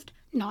involved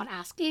not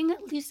asking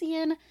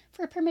Lucian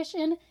for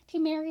permission to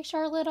marry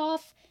Charlotte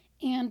off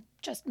and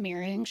just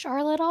marrying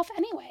Charlotte off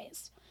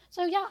anyways.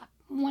 So yeah,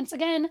 once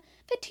again,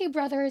 the two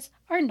brothers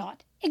are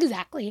not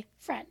exactly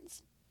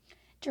friends.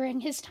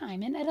 During his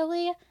time in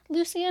Italy,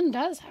 Lucian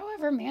does,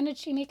 however,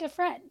 manage to make a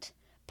friend,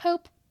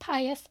 Pope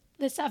Pius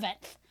VII.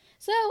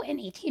 So in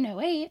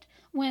 1808,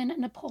 when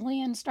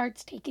Napoleon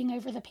starts taking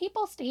over the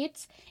Papal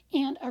States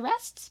and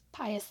arrests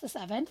Pius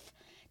VII,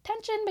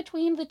 tension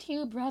between the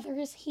two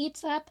brothers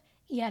heats up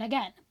yet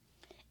again.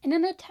 In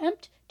an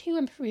attempt to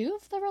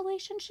improve the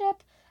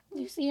relationship,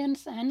 Lucien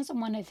sends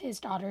one of his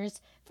daughters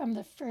from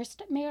the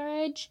first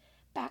marriage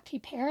back to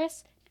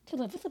Paris to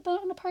live with the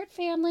Bonaparte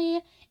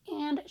family,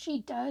 and she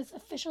does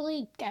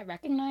officially get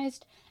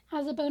recognized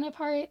as a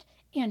Bonaparte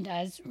and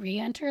does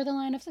re-enter the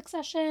line of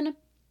succession.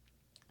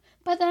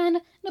 But then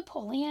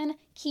Napoleon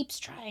keeps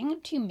trying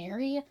to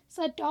marry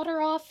said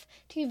daughter off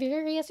to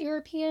various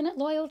European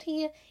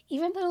loyalty,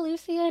 even though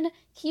Lucien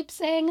keeps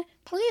saying,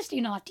 please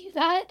do not do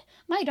that.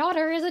 My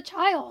daughter is a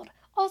child.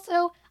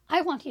 Also,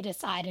 I want you to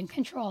decide and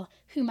control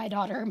who my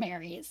daughter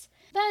marries.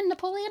 Then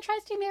Napoleon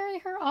tries to marry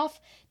her off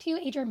to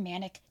a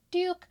Germanic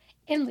duke,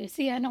 and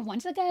Lucien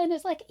once again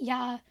is like,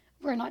 yeah,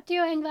 we're not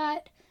doing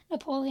that.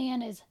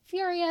 Napoleon is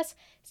furious,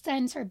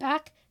 sends her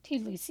back to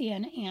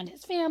Lucien and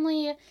his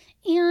family,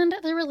 and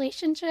the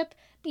relationship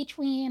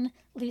between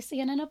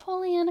Lucien and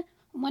Napoleon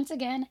once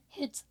again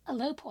hits a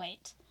low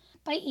point.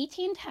 By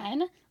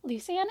 1810,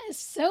 Lucien is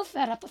so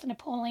fed up with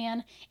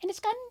Napoleon and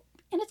it's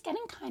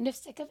getting kind of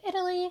sick of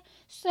Italy,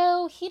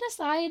 so he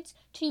decides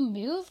to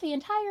move the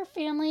entire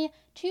family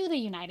to the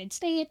United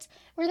States,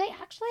 where they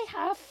actually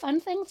have fun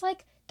things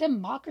like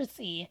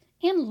democracy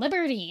and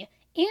liberty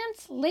and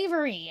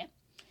slavery.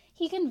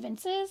 He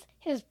convinces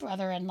his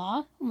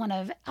brother-in-law, one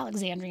of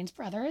Alexandrine's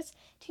brothers,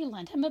 to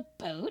lend him a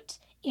boat,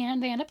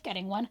 and they end up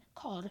getting one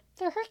called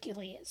the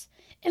Hercules.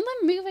 In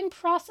the moving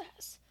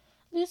process,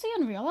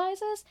 Lucien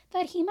realizes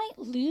that he might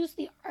lose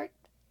his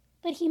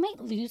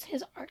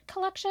art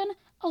collection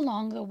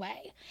along the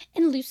way.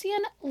 And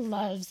Lucien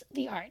loves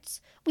the arts.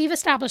 We've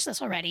established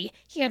this already.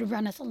 He had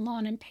run a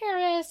salon in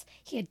Paris,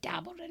 he had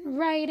dabbled in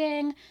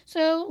writing,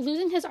 so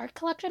losing his art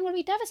collection would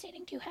be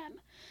devastating to him.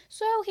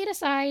 So he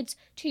decides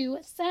to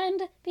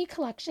send the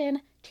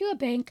collection to a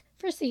bank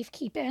for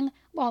safekeeping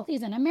while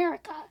he's in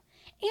America.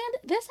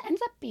 And this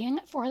ends up being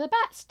for the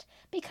best,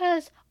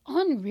 because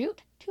en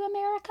route to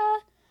America,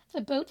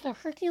 the boat, the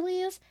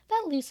Hercules,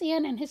 that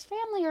Lucien and his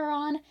family are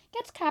on,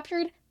 gets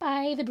captured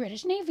by the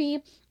British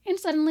Navy, and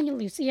suddenly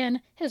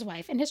Lucien, his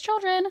wife, and his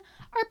children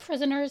are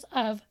prisoners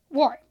of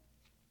war.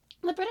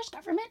 The British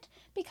government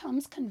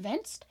becomes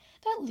convinced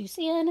that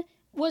Lucien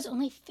was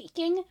only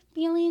faking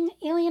being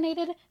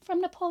alienated from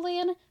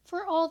Napoleon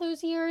for all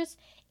those years,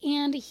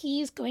 and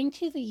he's going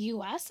to the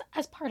U.S.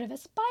 as part of a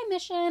spy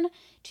mission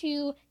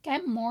to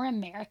get more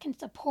American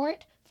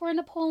support for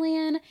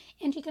Napoleon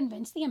and to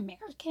convince the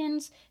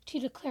Americans to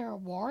declare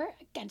war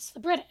against the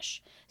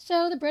British.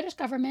 So the British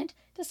government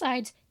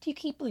decides to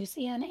keep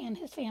Lucien and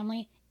his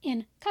family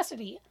in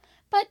custody.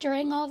 But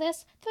during all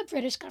this, the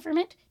British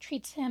government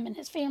treats him and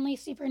his family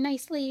super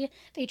nicely.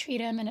 They keep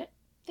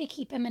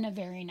him in a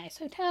very nice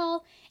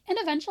hotel, and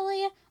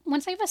eventually,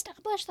 once they've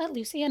established that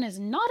Lucien is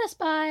not a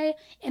spy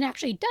and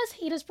actually does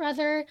hate his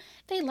brother,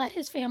 they let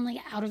his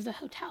family out of the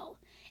hotel.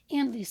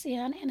 And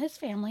Lucien and his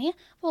family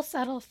will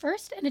settle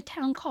first in a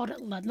town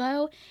called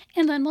Ludlow,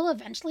 and then will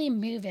eventually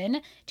move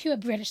in to a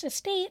British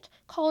estate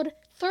called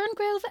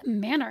Thorngrove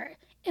Manor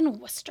in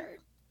Worcester.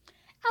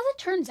 As it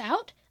turns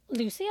out,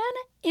 Lucien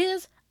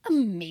is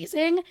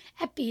amazing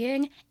at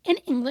being an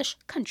English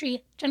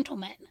country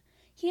gentleman.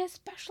 He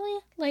especially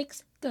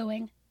likes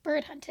going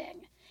bird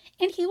hunting,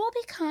 and he will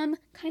become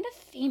kind of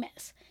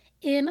famous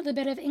in the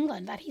bit of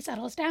England that he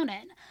settles down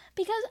in,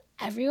 because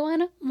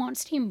everyone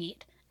wants to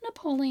meet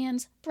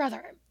Napoleon's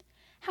brother.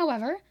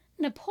 However,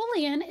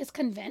 Napoleon is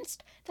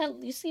convinced that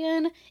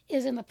Lucien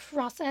is in the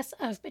process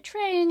of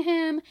betraying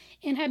him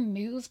and had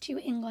moved to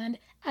England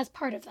as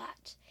part of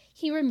that.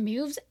 He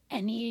removes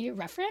any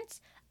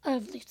reference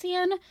of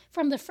Lucien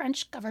from the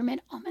French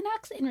government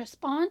almanacs in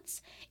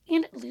response,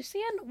 and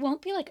Lucien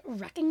won't be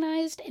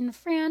recognized in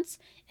France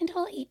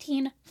until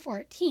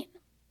 1814.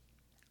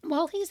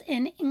 While he's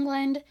in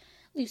England,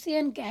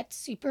 Lucien gets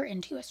super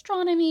into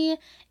astronomy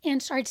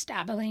and starts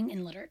dabbling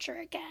in literature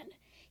again.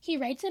 He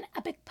writes an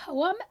epic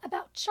poem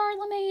about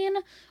Charlemagne,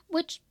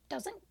 which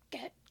doesn't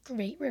get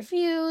great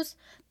reviews,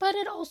 but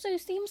it also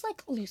seems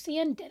like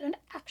Lucien didn't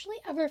actually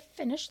ever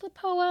finish the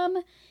poem.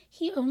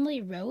 He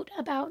only wrote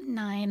about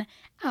 9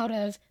 out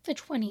of the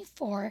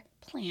 24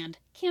 planned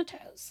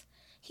cantos.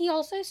 He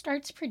also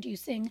starts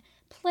producing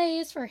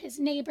plays for his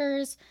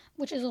neighbors,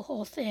 which is a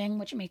whole thing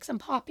which makes him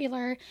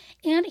popular,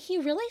 and he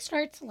really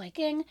starts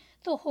liking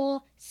the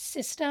whole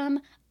system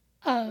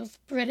of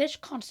British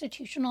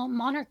constitutional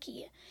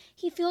monarchy.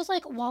 He feels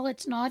like while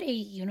it's not a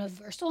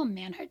universal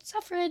manhood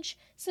suffrage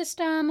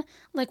system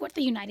like what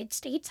the United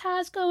States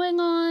has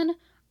going on,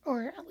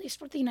 or at least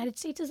what the United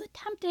States is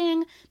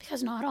attempting,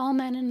 because not all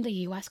men in the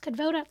US could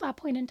vote at that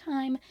point in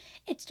time,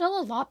 it's still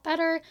a lot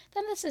better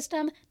than the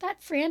system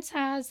that France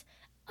has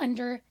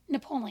under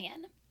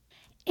Napoleon.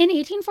 In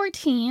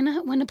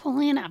 1814, when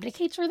Napoleon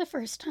abdicates for the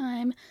first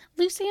time,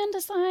 Lucien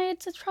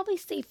decides it's probably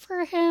safe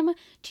for him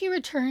to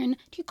return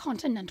to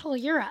continental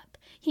Europe.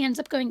 He ends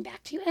up going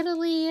back to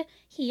Italy.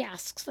 He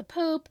asks the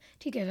Pope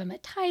to give him a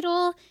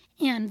title,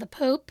 and the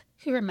Pope,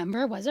 who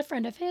remember was a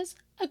friend of his,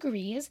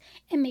 agrees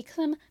and makes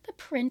him the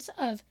Prince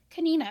of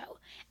Canino.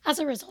 As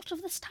a result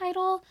of this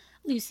title,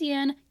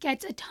 Lucien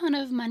gets a ton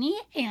of money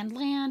and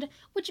land,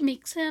 which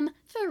makes him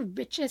the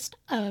richest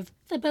of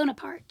the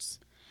Bonapartes.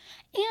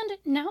 And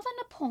now that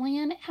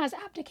Napoleon has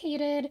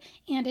abdicated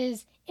and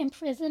is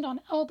imprisoned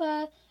on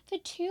Elba, the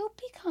two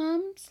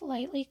become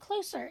slightly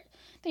closer.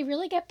 They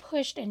really get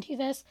pushed into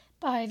this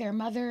by their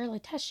mother,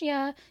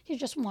 Lutetia, who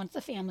just wants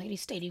the family to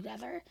stay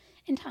together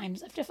in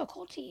times of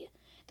difficulty.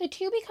 The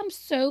two become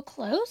so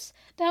close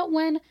that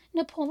when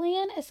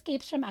Napoleon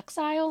escapes from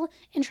exile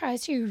and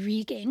tries to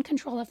regain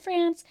control of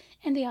France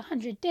in the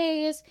 100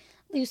 Days,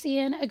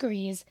 Lucien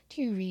agrees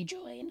to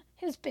rejoin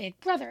his big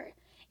brother,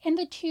 and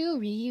the two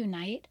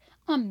reunite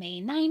on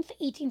May 9th,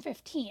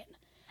 1815.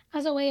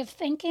 As a way of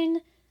thanking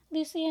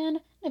Lucien,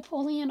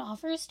 Napoleon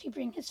offers to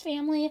bring his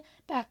family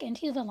back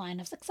into the line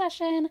of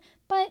succession,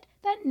 but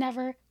that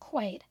never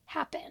quite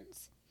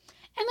happens.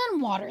 And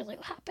then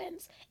Waterloo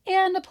happens,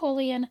 and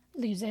Napoleon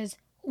loses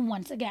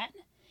once again.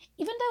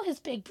 Even though his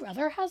big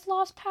brother has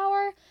lost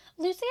power,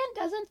 Lucien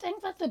doesn't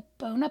think that the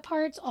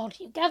Bonapartes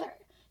altogether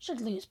should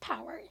lose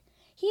power.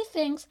 He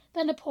thinks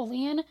that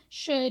Napoleon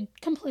should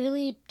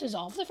completely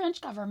dissolve the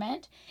French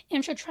government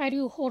and should try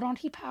to hold on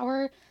to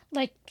power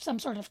like some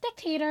sort of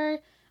dictator,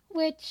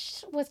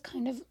 which was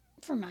kind of,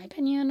 for my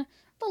opinion,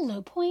 the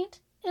low point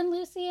in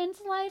Lucien's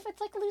life.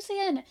 It's like,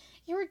 Lucien,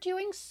 you were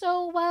doing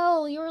so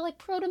well. You were like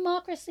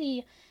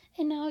pro-democracy,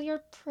 and now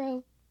you're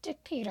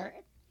pro-dictator.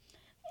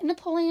 And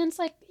Napoleon's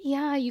like,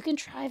 yeah, you can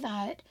try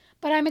that,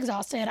 but I'm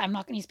exhausted. I'm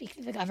not going to speak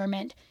to the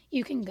government.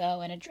 You can go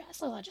and address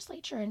the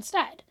legislature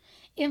instead.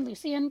 And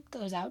Lucien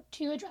goes out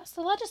to address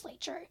the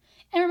legislature.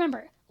 And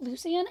remember,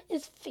 Lucien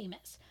is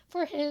famous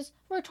for his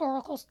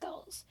rhetorical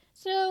skills,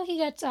 so he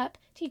gets up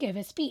to give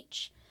his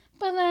speech.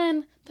 But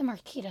then the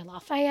Marquis de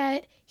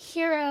Lafayette,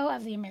 hero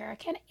of the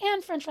American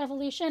and French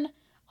Revolution,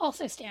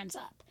 also stands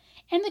up.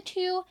 And the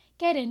two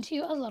get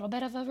into a little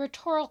bit of a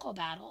rhetorical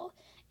battle,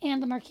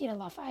 and the Marquis de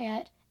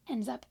Lafayette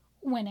ends up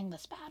winning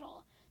this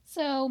battle.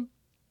 So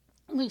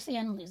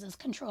Lucien loses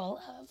control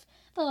of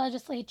the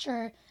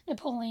legislature.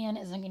 Napoleon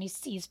isn't going to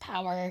seize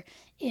power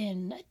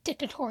in a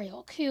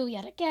dictatorial coup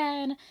yet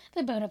again.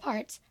 The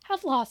Bonapartes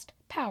have lost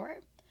power.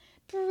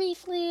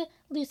 Briefly,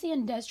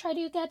 Lucien does try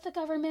to get the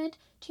government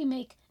to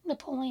make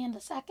Napoleon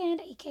II,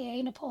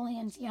 aka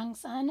Napoleon's young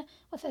son,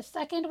 with his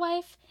second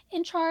wife,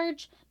 in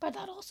charge, but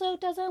that also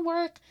doesn't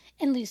work,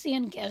 and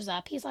Lucien gives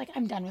up. He's like,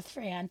 I'm done with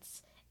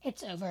France.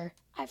 It's over.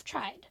 I've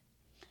tried.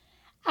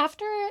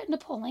 After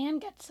Napoleon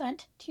gets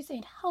sent to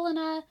St.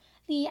 Helena,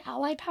 the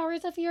Allied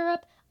powers of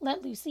Europe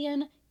let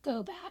Lucien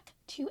go back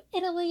to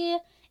Italy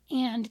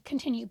and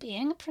continue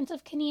being Prince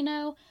of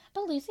Canino,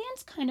 but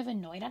Lucien's kind of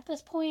annoyed at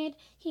this point.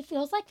 He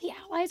feels like the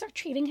Allies are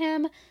treating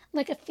him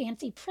like a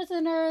fancy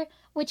prisoner,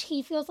 which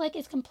he feels like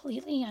is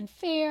completely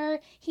unfair.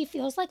 He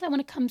feels like that when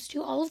it comes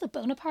to all of the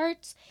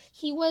Bonapartes,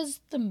 he was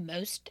the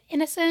most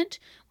innocent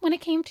when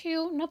it came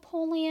to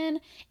Napoleon,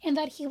 and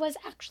that he was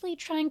actually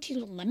trying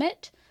to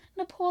limit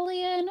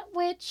Napoleon,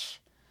 which,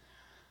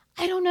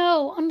 I don't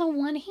know. On the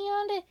one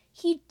hand,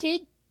 he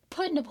did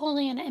put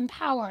Napoleon in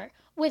power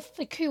with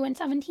the coup in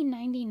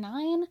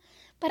 1799,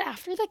 but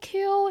after the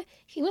coup,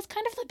 he was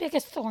kind of the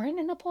biggest thorn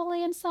in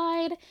Napoleon's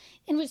side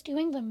and was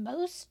doing the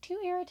most to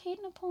irritate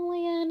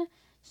Napoleon.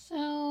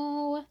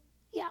 So,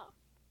 yeah.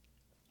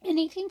 In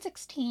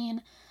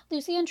 1816,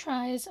 Lucien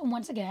tries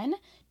once again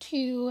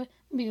to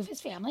move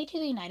his family to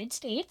the United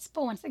States,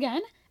 but once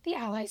again, the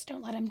Allies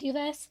don't let him do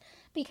this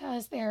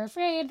because they're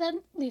afraid that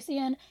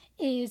Lucien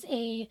is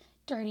a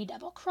dirty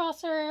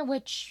double-crosser,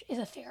 which is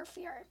a fair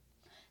fear.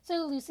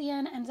 So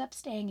Lucien ends up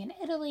staying in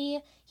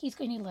Italy. He's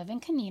going to live in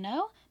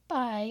Canino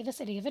by the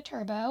city of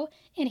Viterbo,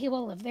 and he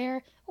will live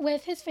there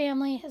with his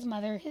family, his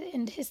mother,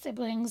 and his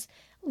siblings,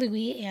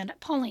 Louis and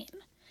Pauline.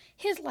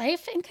 His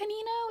life in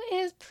Canino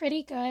is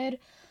pretty good,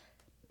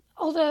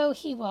 although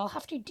he will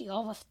have to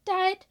deal with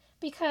debt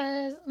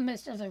because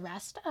most of the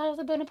rest of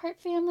the Bonaparte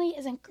family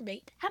isn't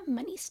great at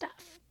money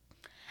stuff.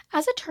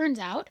 As it turns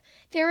out,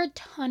 there are a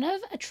ton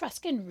of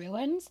Etruscan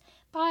ruins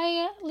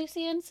by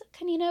Lucien's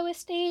Canino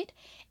estate,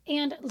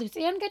 and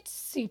Lucien gets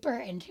super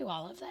into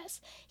all of this.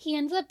 He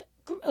ends up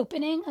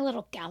opening a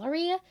little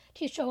gallery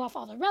to show off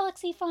all the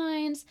relics he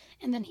finds,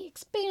 and then he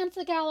expands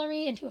the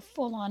gallery into a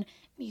full-on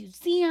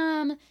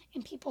museum,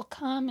 and people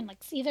come and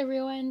see the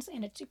ruins,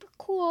 and it's super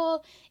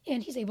cool,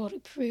 and he's able to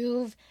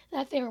prove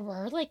that there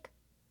were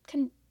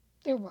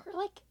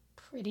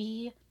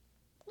pretty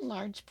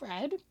large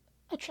spread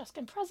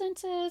Etruscan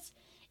presences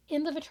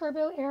in the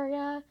Viterbo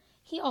area.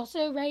 He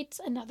also writes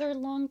another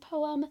long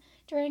poem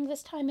during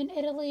this time in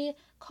Italy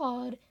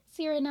called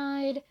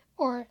Cyrenide,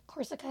 or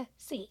Corsica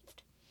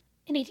Saved.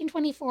 In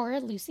 1824,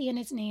 Lucien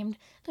is named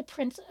the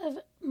Prince of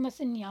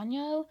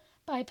Monsignano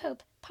by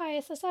Pope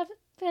Pius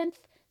VII,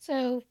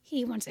 so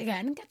he once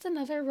again gets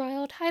another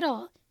royal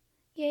title.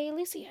 Yay,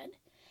 Lucien.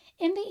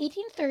 In the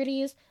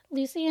 1830s,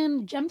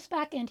 Lucien jumps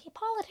back into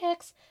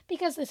politics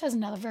because this has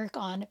never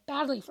gone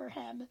badly for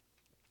him.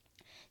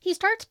 he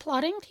starts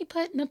plotting to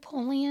put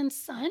Napoleon's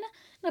son,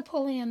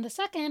 Napoleon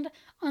II,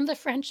 on the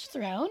French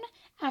throne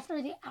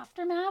after the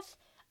aftermath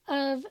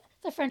of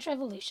the French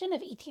Revolution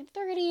of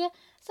 1830,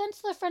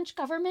 since the French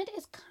government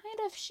is kind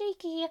of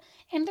shaky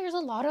and there's a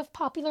lot of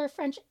popular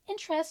French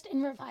interest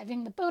in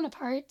reviving the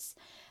Bonapartes.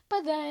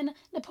 But then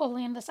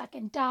Napoleon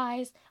II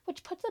dies,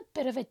 which puts a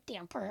bit of a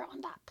damper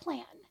on that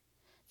plan.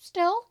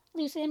 Still,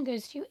 Lucien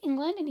goes to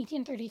England in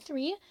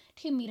 1833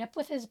 to meet up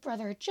with his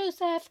brother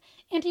Joseph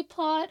and to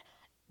plot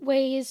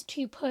ways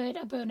to put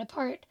a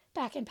Bonaparte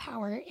back in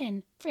power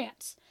in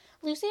France.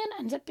 Lucien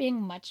ends up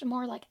being much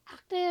more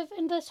active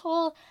in this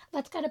whole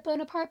let's get a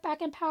Bonaparte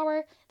back in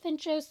power than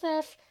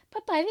Joseph,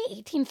 but by the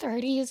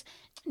 1830s,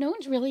 no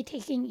one's really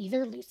taking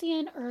either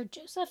Lucien or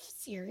Joseph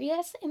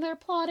serious in their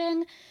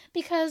plotting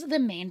because the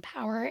main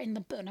power in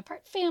the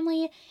Bonaparte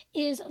family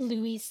is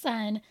Louis's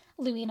son,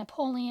 Louis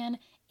Napoleon,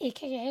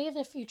 aka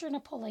the future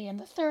Napoleon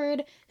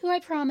III, who I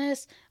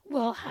promise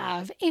will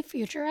have a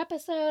future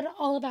episode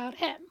all about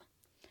him.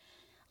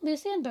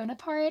 Lucien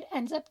Bonaparte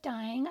ends up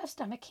dying of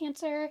stomach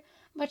cancer,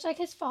 much like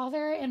his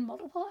father and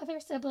multiple other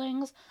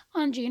siblings,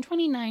 on June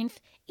 29th,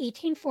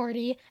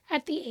 1840,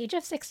 at the age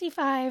of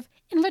 65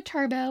 in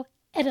Viterbo,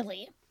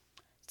 Italy.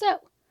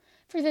 So,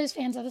 for those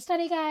fans of the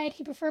study guide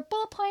who prefer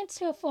bullet points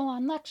to a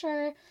full-on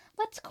lecture,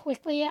 let's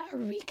quickly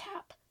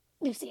recap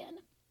Lucien.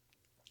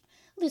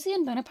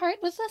 Lucien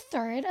Bonaparte was the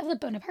third of the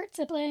Bonaparte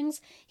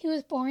siblings. He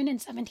was born in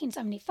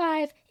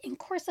 1775 in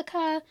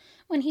Corsica.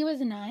 When he was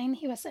 9,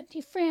 he was sent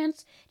to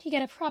France to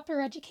get a proper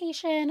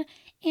education,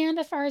 and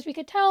as far as we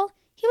could tell,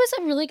 he was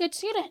a really good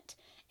student.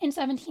 In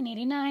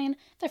 1789,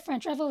 the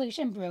French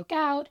Revolution broke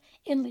out,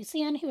 and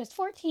Lucien, who was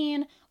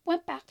 14,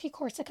 went back to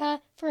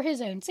Corsica for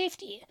his own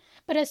safety.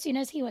 But as soon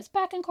as he was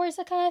back in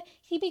Corsica,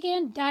 he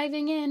began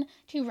diving in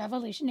to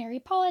revolutionary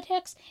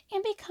politics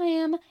and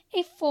became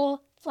a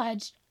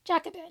full-fledged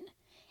Jacobin.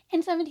 In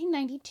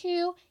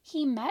 1792,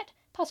 he met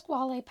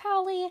Pasquale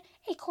Paoli,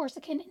 a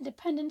Corsican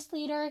independence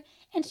leader,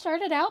 and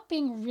started out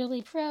being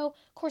really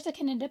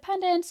pro-Corsican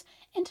independence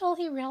until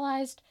he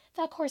realized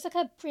that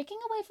Corsica breaking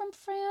away from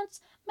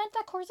France meant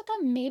that Corsica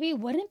maybe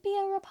wouldn't be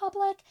a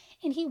republic,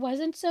 and he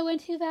wasn't so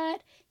into that.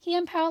 He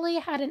and Paoli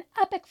had an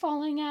epic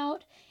falling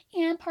out,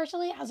 and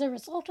partially as a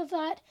result of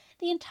that,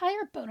 the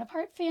entire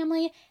Bonaparte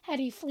family had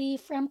to flee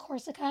from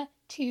Corsica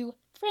to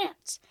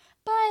France.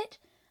 But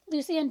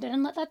Lucien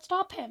didn't let that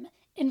stop him.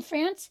 In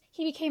France,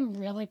 he became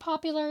really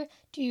popular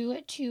due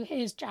to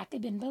his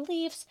Jacobin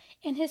beliefs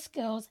and his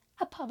skills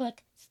at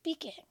public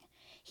speaking.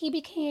 He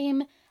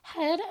became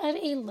head of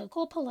a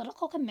local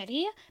political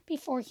committee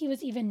before he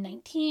was even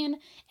 19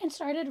 and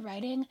started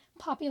writing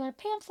popular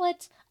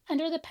pamphlets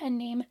under the pen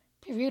name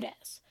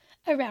Brutus.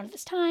 Around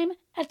this time,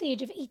 at the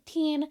age of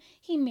 18,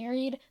 he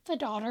married the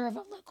daughter of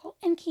a local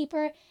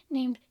innkeeper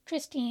named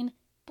Christine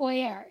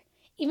Boyer.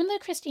 Even though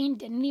Christine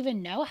didn't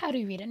even know how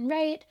to read and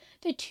write,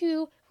 the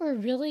two were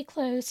really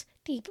close,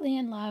 deeply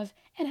in love,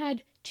 and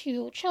had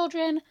 2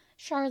 children,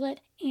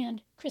 Charlotte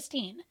and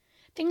Christine.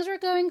 Things were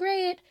going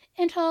great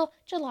until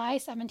July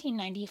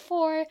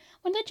 1794,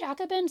 when the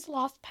Jacobins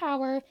lost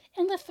power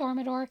in the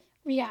Thermidor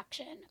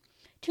reaction.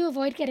 To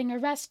avoid getting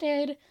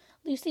arrested,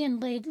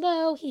 Lucien laid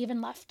low, he even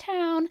left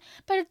town,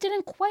 but it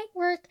didn't quite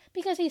work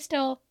because he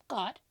still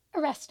got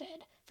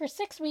arrested for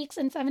 6 weeks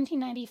in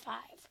 1795.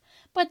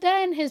 But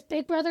then his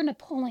big brother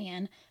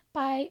Napoleon,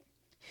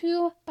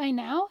 who by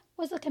now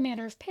was the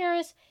commander of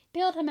Paris,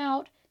 bailed him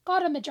out,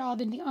 got him a job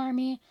in the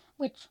army,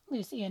 which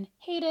Lucien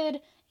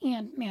hated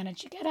and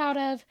managed to get out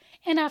of,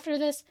 and after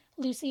this,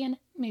 Lucien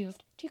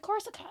moved to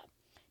Corsica.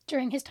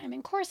 During his time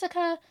in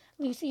Corsica,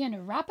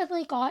 Lucien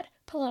rapidly got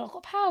political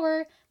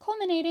power,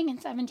 culminating in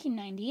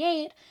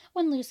 1798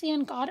 when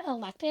Lucien got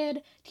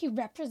elected to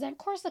represent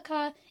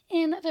Corsica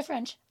in the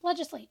French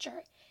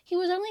legislature. He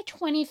was only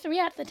 23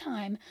 at the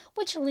time,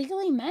 which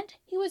legally meant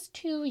he was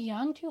too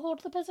young to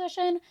hold the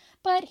position,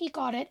 but he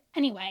got it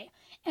anyway.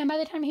 And by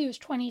the time he was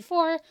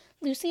 24,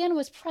 Lucien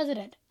was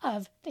president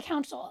of the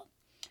council.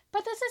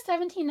 But this is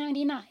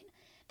 1799.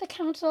 The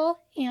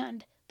council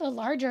and the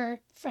larger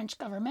French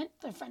government,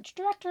 the French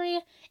Directory,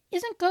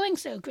 isn't going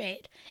so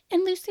great,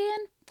 and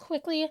Lucien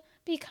quickly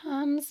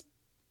becomes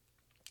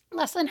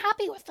less than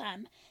happy with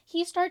them.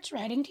 He starts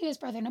writing to his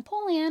brother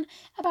Napoleon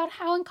about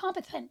how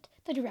incompetent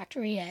the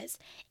Directory is,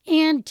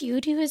 and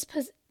due to his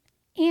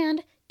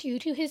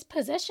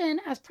position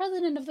as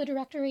president of the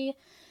Directory,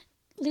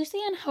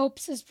 Lucien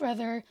helps his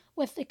brother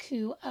with the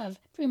coup of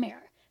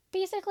Brumaire.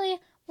 Basically,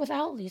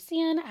 without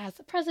Lucien as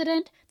the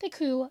president, the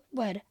coup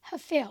would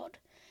have failed.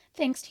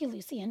 Thanks to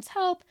Lucien's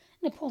help,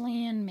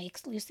 Napoleon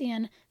makes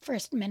Lucien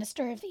First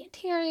Minister of the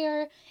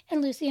Interior,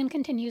 and Lucien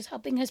continues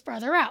helping his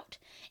brother out.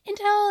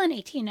 Until in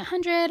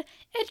 1800,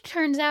 it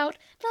turns out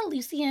that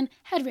Lucien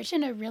had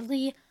written a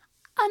really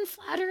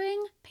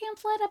unflattering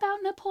pamphlet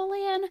about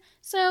Napoleon,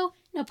 so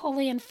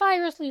Napoleon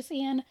fires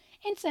Lucien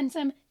and sends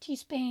him to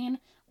Spain,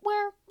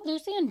 where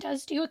Lucien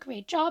does do a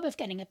great job of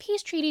getting a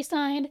peace treaty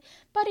signed,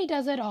 but he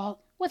does it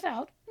all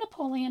without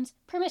Napoleon's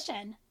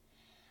permission.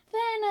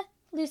 Then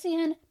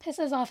Lucien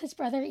pisses off his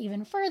brother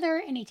even further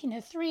in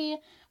 1803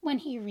 when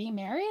he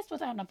remarries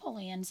without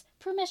Napoleon's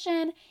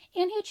permission,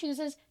 and he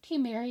chooses to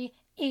marry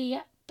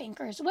a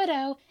banker's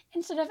widow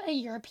instead of a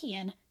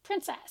European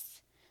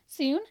princess.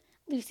 Soon,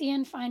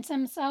 Lucien finds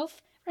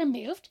himself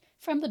removed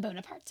from the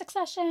Bonaparte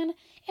succession,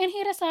 and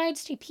he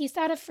decides to peace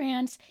out of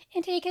France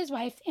and take his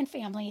wife and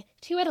family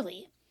to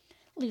Italy.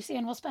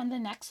 Lucien will spend the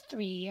next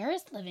 3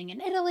 years living in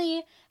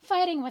Italy,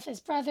 fighting with his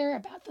brother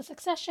about the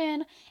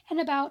succession and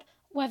about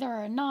whether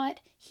or not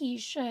he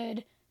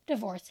should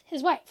divorce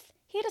his wife.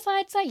 He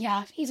decides that,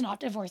 yeah, he's not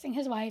divorcing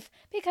his wife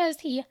because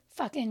he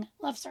fucking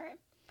loves her.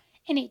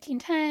 In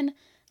 1810,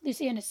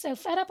 Lucien is so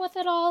fed up with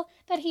it all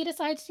that he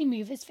decides to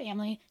move his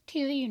family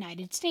to the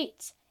United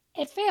States.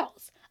 It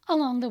fails.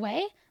 Along the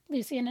way,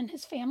 Lucien and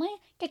his family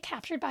get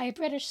captured by a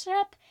British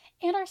ship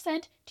and are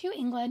sent to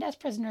England as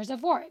prisoners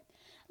of war.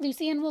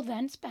 Lucien will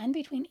then spend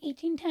between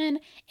 1810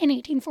 and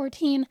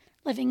 1814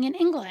 living in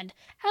England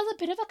as a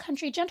bit of a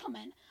country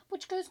gentleman,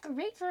 which goes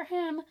great for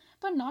him,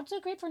 but not so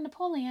great for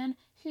Napoleon,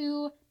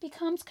 who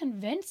becomes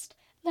convinced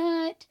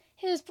that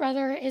his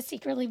brother is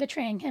secretly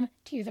betraying him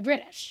to the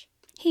British.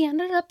 He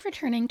ended up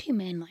returning to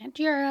mainland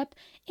Europe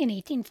in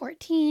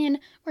 1814,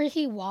 where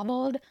he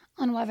wobbled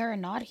on whether or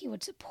not he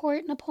would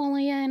support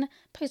Napoleon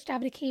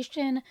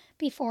post-abdication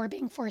before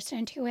being forced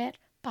into it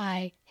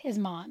by his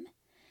mom.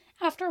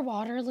 After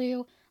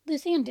Waterloo,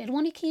 Lucien did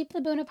want to keep the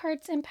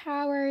Bonapartes in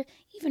power,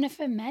 even if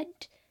it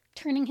meant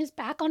turning his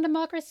back on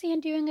democracy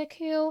and doing a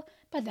coup,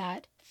 but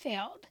that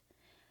failed.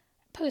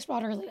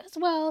 Post-Waterloo as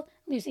well,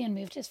 Lucien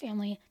moved his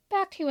family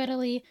back to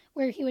Italy,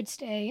 where he would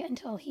stay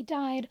until he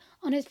died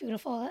on his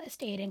beautiful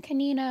estate in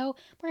Canino,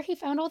 where he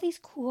found all these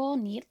cool,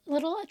 neat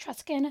little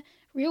Etruscan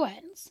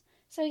ruins.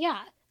 So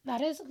yeah,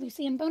 that is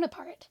Lucien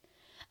Bonaparte.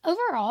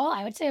 Overall,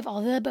 I would say of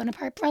all the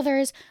Bonaparte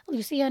brothers,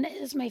 Lucien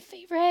is my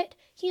favorite.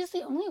 He's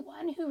the only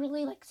one who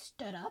really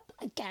stood up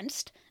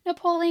against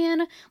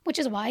Napoleon, which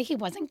is why he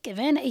wasn't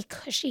given a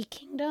cushy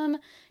kingdom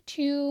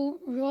to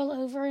rule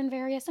over in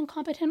various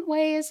incompetent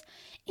ways.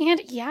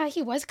 And yeah,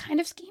 he was kind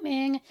of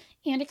scheming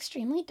and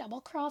extremely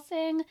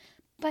double-crossing,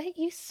 but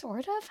you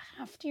sort of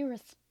have to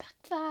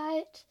respect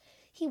that.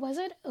 He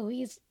wasn't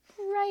always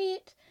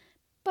right,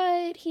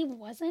 but he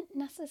wasn't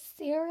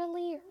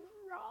necessarily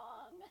wrong.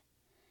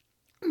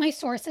 My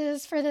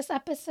sources for this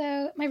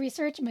episode, my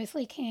research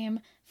mostly came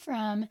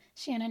from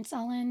Shannon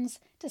Sullen's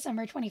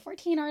December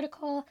 2014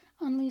 article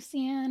on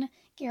Lucien,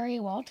 Gary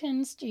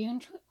Walton's June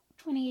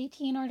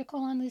 2018 article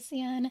on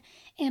Lucien,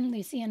 and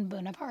Lucien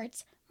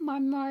Bonaparte's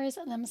memoirs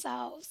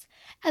themselves.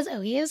 As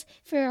always,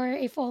 for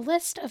a full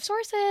list of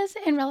sources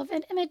and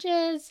relevant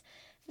images,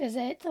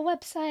 visit the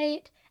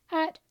website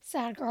at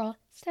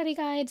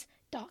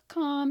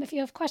sadgirlstudyguides.com. If you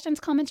have questions,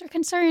 comments, or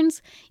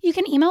concerns, you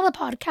can email the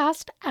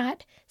podcast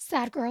at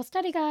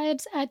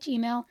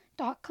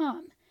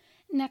sadgirlstudyguides@gmail.com.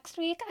 Next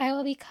week, I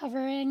will be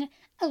covering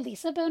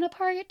Elisa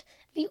Bonaparte,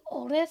 the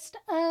oldest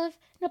of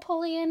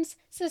Napoleon's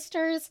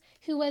sisters,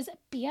 who was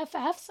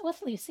BFFs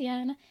with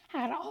Lucien,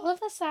 had all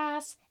of the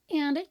sass,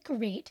 and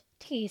great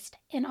taste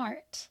in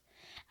art.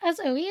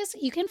 As always,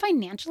 you can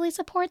financially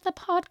support the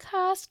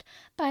podcast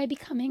by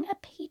becoming a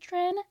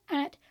patron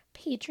at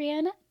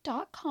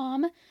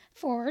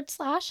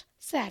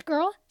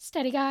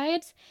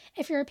patreon.com/sadgirlstudyguides.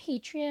 If you're a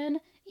patron,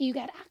 you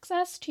get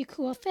access to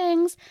cool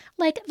things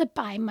like the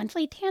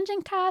bi-monthly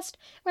Tangent Cast,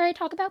 where I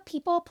talk about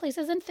people,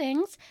 places, and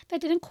things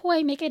that didn't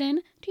quite make it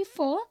into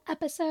full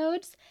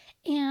episodes,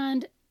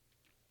 and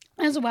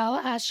as well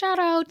as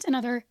shout-outs and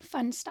other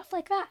fun stuff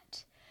like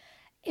that.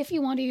 If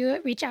you want to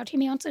reach out to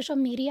me on social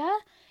media,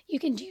 you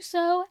can do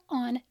so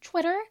on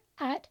Twitter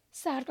at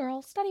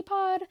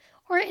SadGirlStudyPod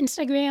or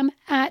Instagram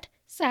at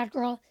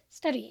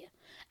SadGirlStudy.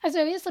 As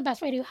always, the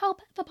best way to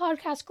help the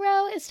podcast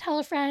grow is tell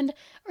a friend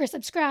or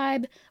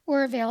subscribe.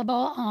 We're available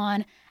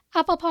on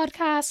Apple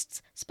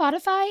Podcasts,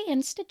 Spotify,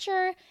 and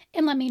Stitcher,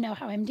 and let me know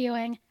how I'm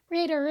doing.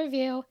 Rate or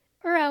review,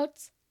 or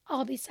else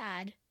I'll be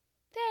sad.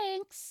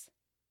 Thanks!